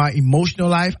my emotional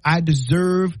life. I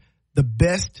deserve the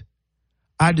best.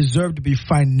 I deserve to be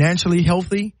financially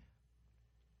healthy.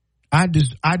 I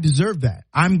deserve that.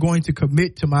 I'm going to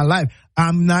commit to my life.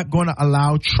 I'm not going to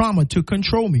allow trauma to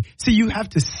control me. See, you have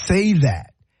to say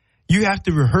that. You have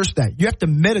to rehearse that. You have to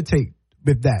meditate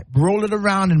with that. Roll it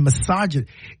around and massage it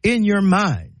in your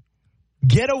mind.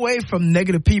 Get away from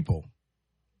negative people.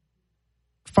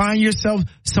 Find yourself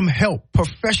some help,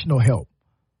 professional help.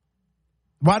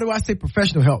 Why do I say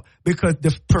professional help? Because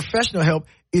the professional help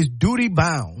is duty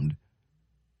bound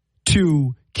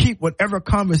to keep whatever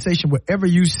conversation, whatever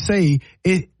you say,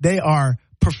 they are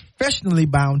professionally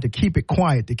bound to keep it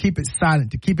quiet, to keep it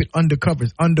silent, to keep it under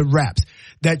covers, under wraps,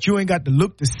 that you ain't got to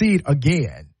look to see it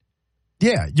again.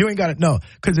 Yeah, you ain't got to know.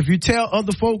 Because if you tell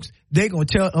other folks, they're going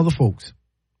to tell other folks.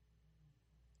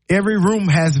 Every room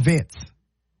has vents.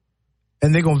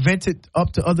 And they're going to vent it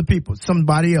up to other people,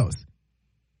 somebody else.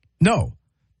 No.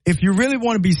 If you really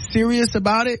want to be serious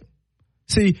about it,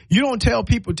 see, you don't tell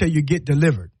people till you get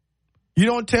delivered. You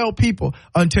don't tell people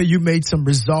until you made some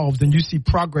resolves and you see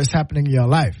progress happening in your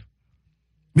life.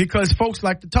 Because folks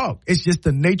like to talk. It's just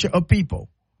the nature of people.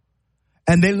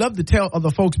 And they love to tell other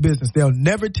folks' business. They'll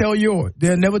never tell yours.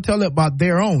 They'll never tell about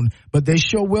their own, but they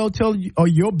sure will tell you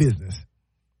your business.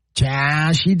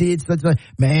 Child, she did such a,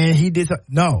 man, he did such.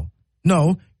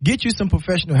 No, get you some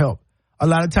professional help. A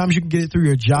lot of times you can get it through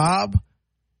your job.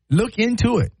 Look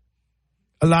into it.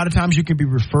 A lot of times you can be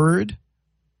referred,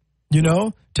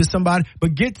 to somebody,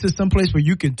 but get to some place where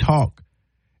you can talk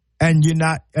and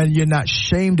you're not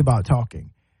shamed about talking.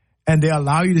 And they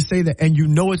allow you to say that, and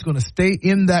it's going to stay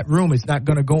in that room. It's not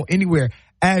going to go anywhere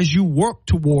as you work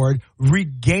toward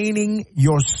regaining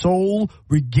your soul,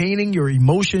 regaining your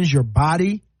emotions, your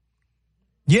body.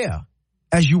 Yeah.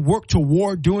 As you work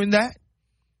toward doing that,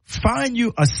 find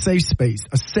you a safe space,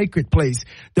 a sacred place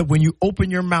that when you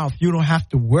open your mouth, you don't have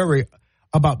to worry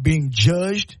about being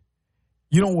judged.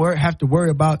 You don't have to worry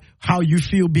about how you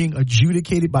feel being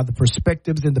adjudicated by the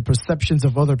perspectives and the perceptions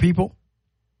of other people.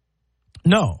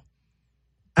 No,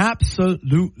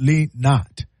 absolutely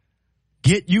not.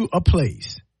 Get you a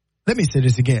place. Let me say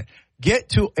this again. Get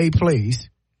to a place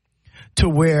to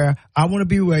where I want to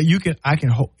be where you can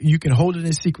hold it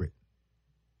in secret,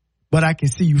 but I can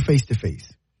see you face to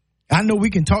face. I know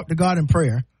we can talk to God in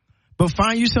prayer, but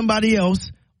find you somebody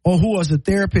else or who is a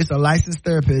therapist, a licensed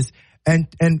therapist, and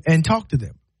talk to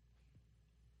them.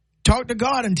 Talk to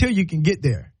God until you can get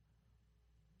there.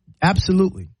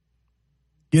 Absolutely.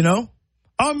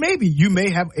 Or maybe you may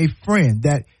have a friend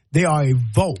that they are a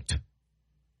vault,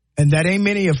 and that ain't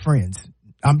many of friends.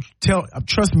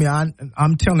 Trust me,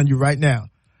 I'm telling you right now.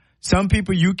 Some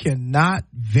people you cannot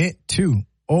vent to.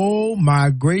 Oh, my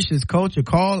gracious, Culture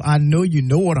Call. I know you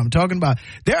know what I'm talking about.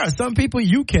 There are some people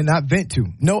you cannot vent to.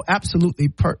 No, absolutely.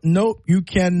 No, you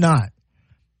cannot.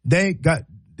 They have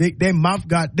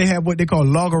what they call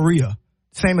logorrhea,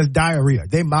 same as diarrhea.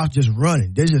 Their mouth just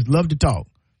running. They just love to talk,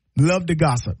 love to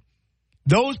gossip.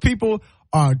 Those people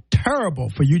are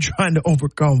terrible for you trying to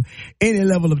overcome any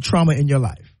level of trauma in your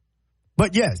life.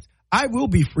 But yes, I will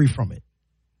be free from it.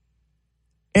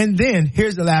 And then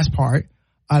here's the last part.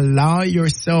 Allow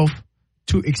yourself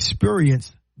to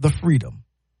experience the freedom.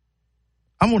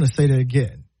 I'm going to say that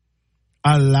again.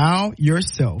 Allow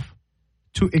yourself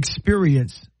to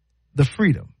experience the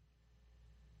freedom.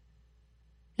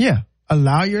 Yeah,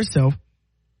 allow yourself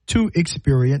to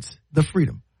experience the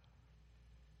freedom.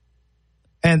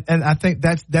 And I think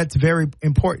that's very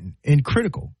important and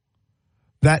critical.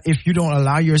 That if you don't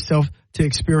allow yourself to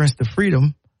experience the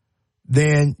freedom,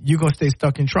 then you're going to stay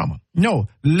stuck in trauma. No,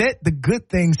 let the good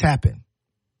things happen.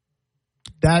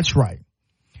 That's right.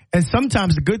 And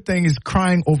sometimes the good thing is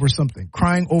crying over something,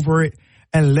 crying over it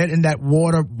and letting that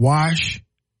water wash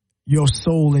your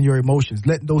soul and your emotions.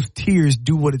 Letting those tears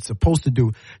do what it's supposed to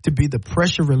do, to be the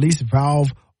pressure release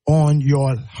valve on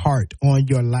your heart, on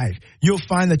your life. You'll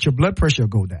find that your blood pressure will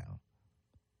go down.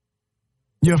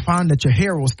 You'll find that your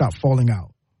hair will stop falling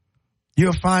out.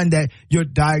 You'll find that your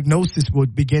diagnosis will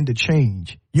begin to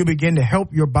change. You'll begin to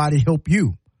help your body help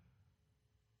you.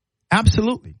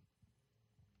 Absolutely.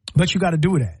 But you got to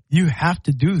do that. You have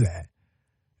to do that.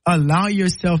 Allow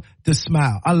yourself to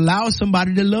smile. Allow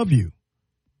somebody to love you.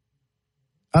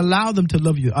 Allow them to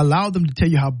love you. Allow them to tell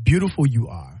you how beautiful you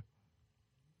are.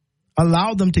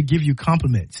 Allow them to give you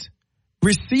compliments.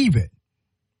 Receive it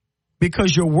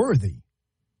because you're worthy.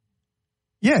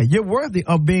 Yeah, you're worthy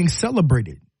of being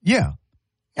celebrated. Yeah.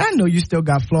 I know you still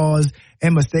got flaws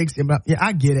and mistakes. Yeah,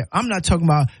 I get it. I'm not talking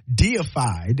about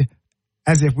deified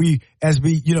as we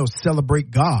celebrate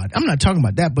God. I'm not talking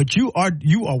about that, but you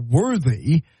are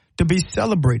worthy to be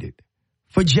celebrated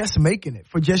for just making it,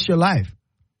 for just your life.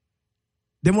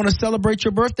 They want to celebrate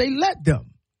your birthday? Let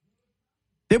them.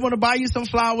 They want to buy you some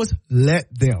flowers? Let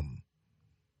them.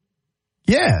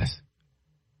 Yes.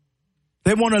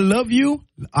 They want to love you?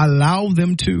 Allow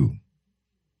them to.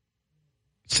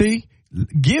 See,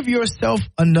 give yourself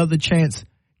another chance.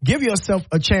 Give yourself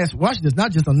a chance. Watch this,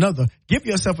 not just another. Give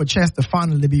yourself a chance to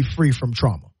finally be free from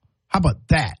trauma. How about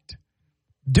that?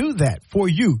 Do that for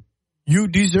you. You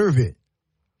deserve it.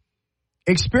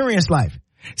 Experience life.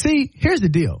 See, here's the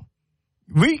deal.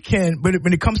 We can, but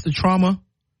when it comes to trauma,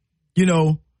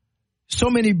 so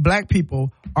many black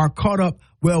people are caught up.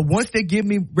 Well, once they give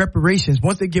me reparations,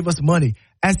 once they give us money,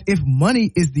 as if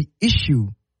money is the issue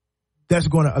that's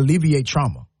going to alleviate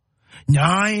trauma. No,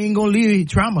 I ain't going to alleviate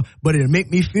trauma, but it'll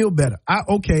make me feel better.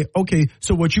 Okay.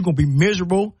 So what, you going to be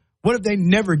miserable? What if they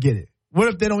never get it? What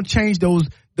if they don't change those,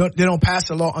 they don't pass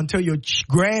a law until your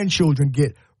grandchildren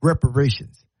get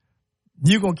reparations?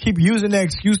 You going to keep using that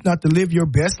excuse not to live your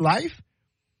best life?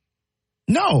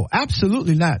 No,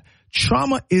 absolutely not.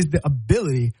 Trauma is the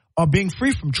ability, or being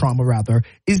free from trauma, rather,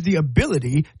 is the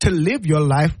ability to live your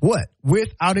life, what?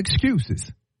 Without excuses.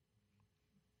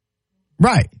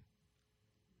 Right.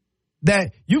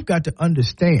 That you've got to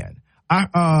understand.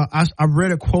 I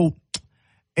read a quote,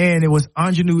 and it was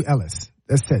Anjanou Ellis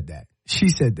that said that. She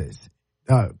said this,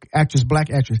 black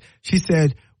actress. She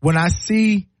said, when I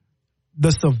see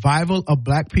the survival of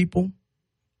black people,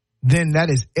 then that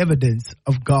is evidence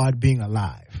of God being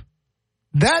alive.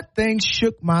 That thing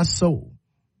shook my soul,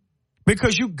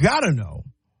 because you gotta know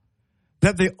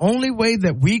that the only way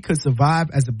that we could survive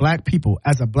as a black people,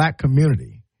 as a black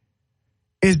community,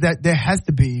 is that there has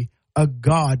to be a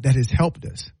God that has helped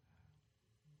us.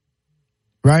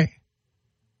 Right?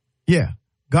 Yeah.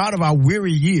 God of our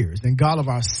weary years and God of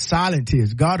our silent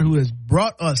tears. God who has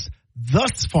brought us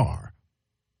thus far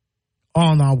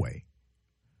on our way.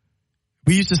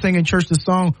 We used to sing in church the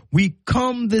song, we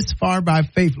come this far by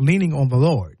faith, leaning on the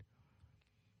Lord.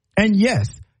 And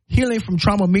yes, healing from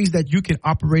trauma means that you can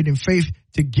operate in faith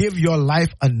to give your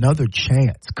life another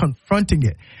chance, confronting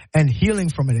it and healing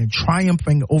from it and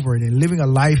triumphing over it and living a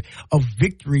life of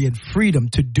victory and freedom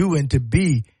to do and to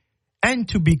be and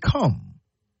to become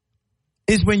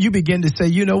is when you begin to say,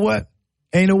 you know what?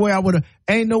 Ain't no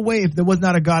way if there was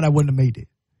not a God, I wouldn't have made it.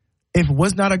 If it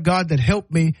was not a God that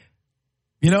helped me,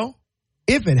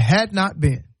 if it had not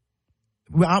been,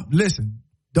 listen,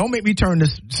 don't make me turn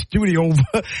this studio over.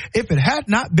 If it had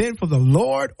not been for the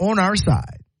Lord on our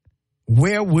side,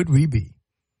 where would we be?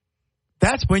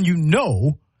 That's when you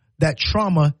know that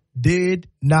trauma did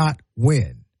not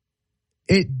win.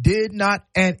 It did not,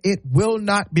 and it will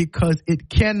not, because it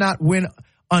cannot win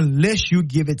unless you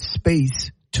give it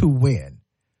space to win.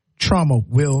 Trauma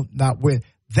will not win.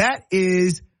 That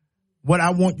is what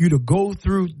I want you to go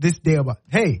through this day about.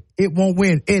 Hey, it won't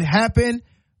win. It happened,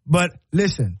 but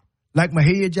listen, like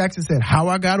Mahalia Jackson said, how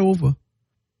I got over.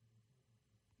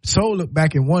 So look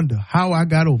back and wonder how I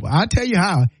got over. I'll tell you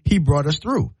how he brought us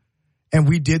through. And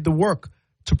we did the work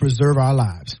to preserve our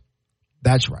lives.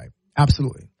 That's right.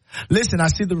 Absolutely. Listen, I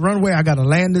see the runway. I got to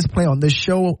land this plane on this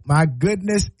show. My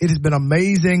goodness, it has been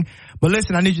amazing. But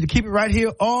listen, I need you to keep it right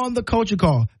here on the Culture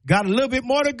Call. Got a little bit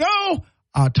more to go.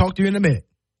 I'll talk to you in a minute.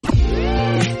 This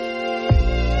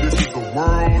is the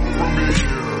world premiere.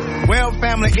 Well,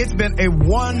 family, it's been a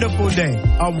wonderful day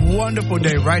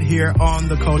right here on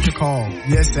the Culture Call.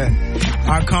 Yes, sir.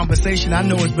 Our conversation, I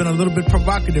know it's been a little bit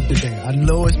provocative today. I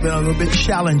know it's been a little bit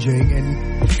challenging,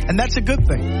 and that's a good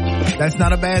thing. That's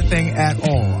not a bad thing at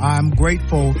all. I'm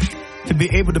grateful to be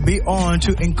able to be on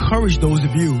to encourage those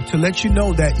of you, to let you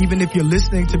know that even if you're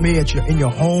listening to me in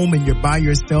your home and you're by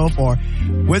yourself, or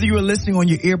whether you were listening on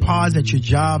your earpods at your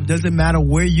job, doesn't matter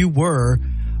where you were,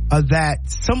 that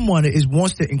someone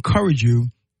wants to encourage you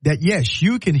that, yes,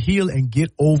 you can heal and get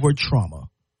over trauma.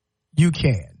 You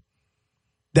can.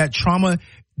 That trauma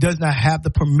does not have the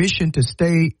permission to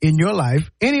stay in your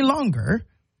life any longer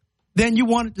than you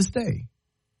want it to stay.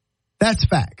 That's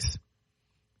facts.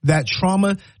 That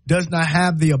trauma does not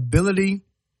have the ability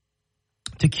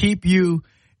to keep you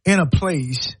in a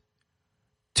place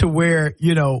to where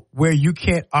you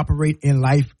can't operate in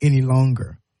life any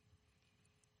longer.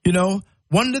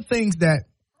 One of the things that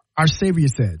our Savior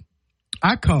said,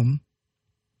 I come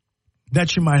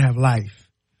that you might have life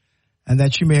and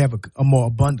that you may have a more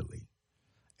abundantly.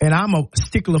 And I'm a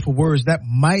stickler for words that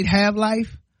might have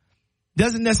life.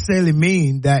 Doesn't necessarily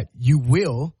mean that you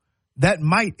will. That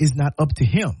might is not up to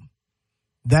him.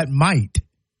 That might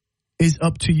is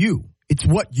up to you. It's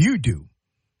what you do.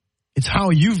 It's how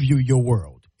you view your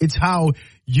world. It's how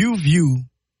you view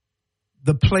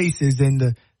the places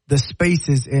and the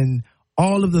spaces and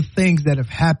all of the things that have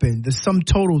happened, the sum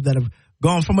total that have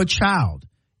gone from a child.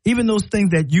 Even those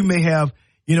things that you may have,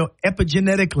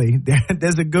 epigenetically,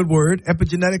 there's a good word,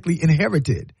 epigenetically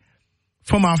inherited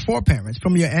from our foreparents,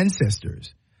 from your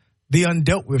ancestors. The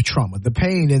undealt with trauma, the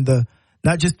pain and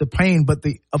not just the pain, but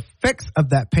the effects of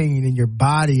that pain in your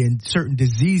body and certain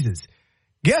diseases.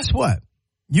 Guess what?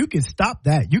 You can stop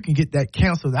that. You can get that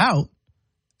canceled out.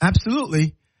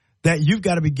 Absolutely. That you've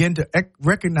got to begin to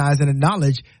recognize and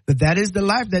acknowledge that is the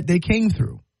life that they came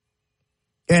through.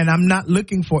 And I'm not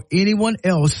looking for anyone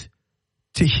else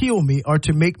to heal me or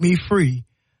to make me free.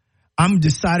 I'm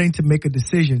deciding to make a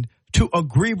decision to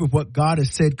agree with what God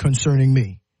has said concerning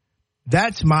me.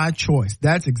 That's my choice.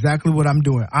 That's exactly what I'm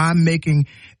doing. I'm making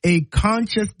a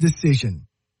conscious decision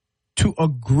to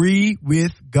agree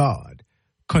with God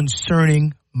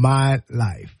concerning my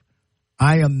life.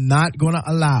 I am not going to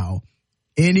allow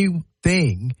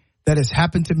anything that has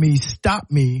happened to me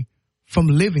stop me from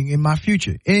living in my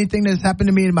future. Anything that's happened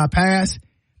to me in my past,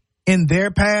 in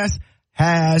their past,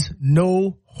 has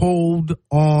no hold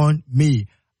on me.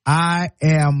 I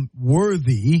am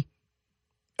worthy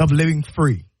of living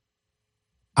free.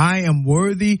 I am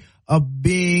worthy of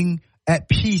being at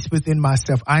peace within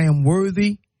myself. I am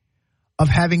worthy of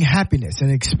having happiness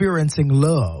and experiencing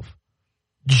love,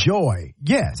 joy.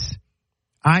 Yes,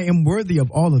 I am worthy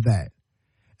of all of that.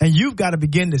 And you've got to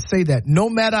begin to say that no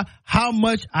matter how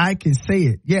much I can say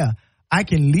it. Yeah, I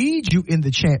can lead you in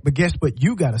the chant, but guess what?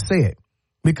 You got to say it.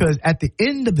 Because at the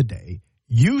end of the day,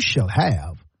 you shall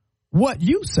have what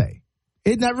you say.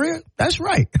 Isn't that real? That's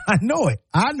right. I know it.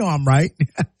 I know I'm right.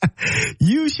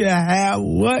 You shall have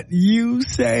what you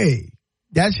say.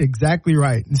 That's exactly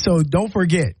right. And so don't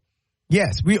forget,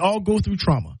 yes, we all go through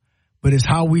trauma, but it's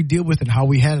how we deal with it, how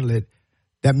we handle it,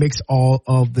 that makes all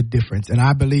of the difference. And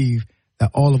I believe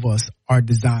that all of us are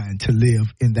designed to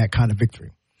live in that kind of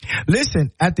victory.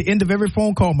 Listen, at the end of every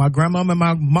phone call, my grandma and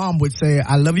my mom would say,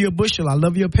 I love you a bushel, I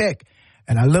love you a peck,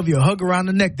 and I love you a hug around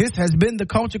the neck. This has been the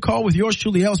Culture Call with yours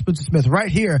truly, L. Spencer Smith, right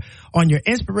here on your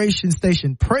inspiration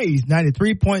station, Praise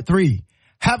 93.3.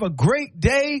 Have a great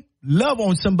day. Love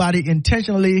on somebody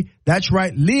intentionally. That's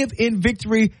right. Live in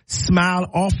victory. Smile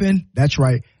often. That's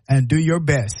right. And do your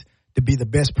best to be the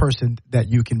best person that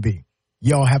you can be.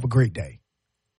 Y'all have a great day.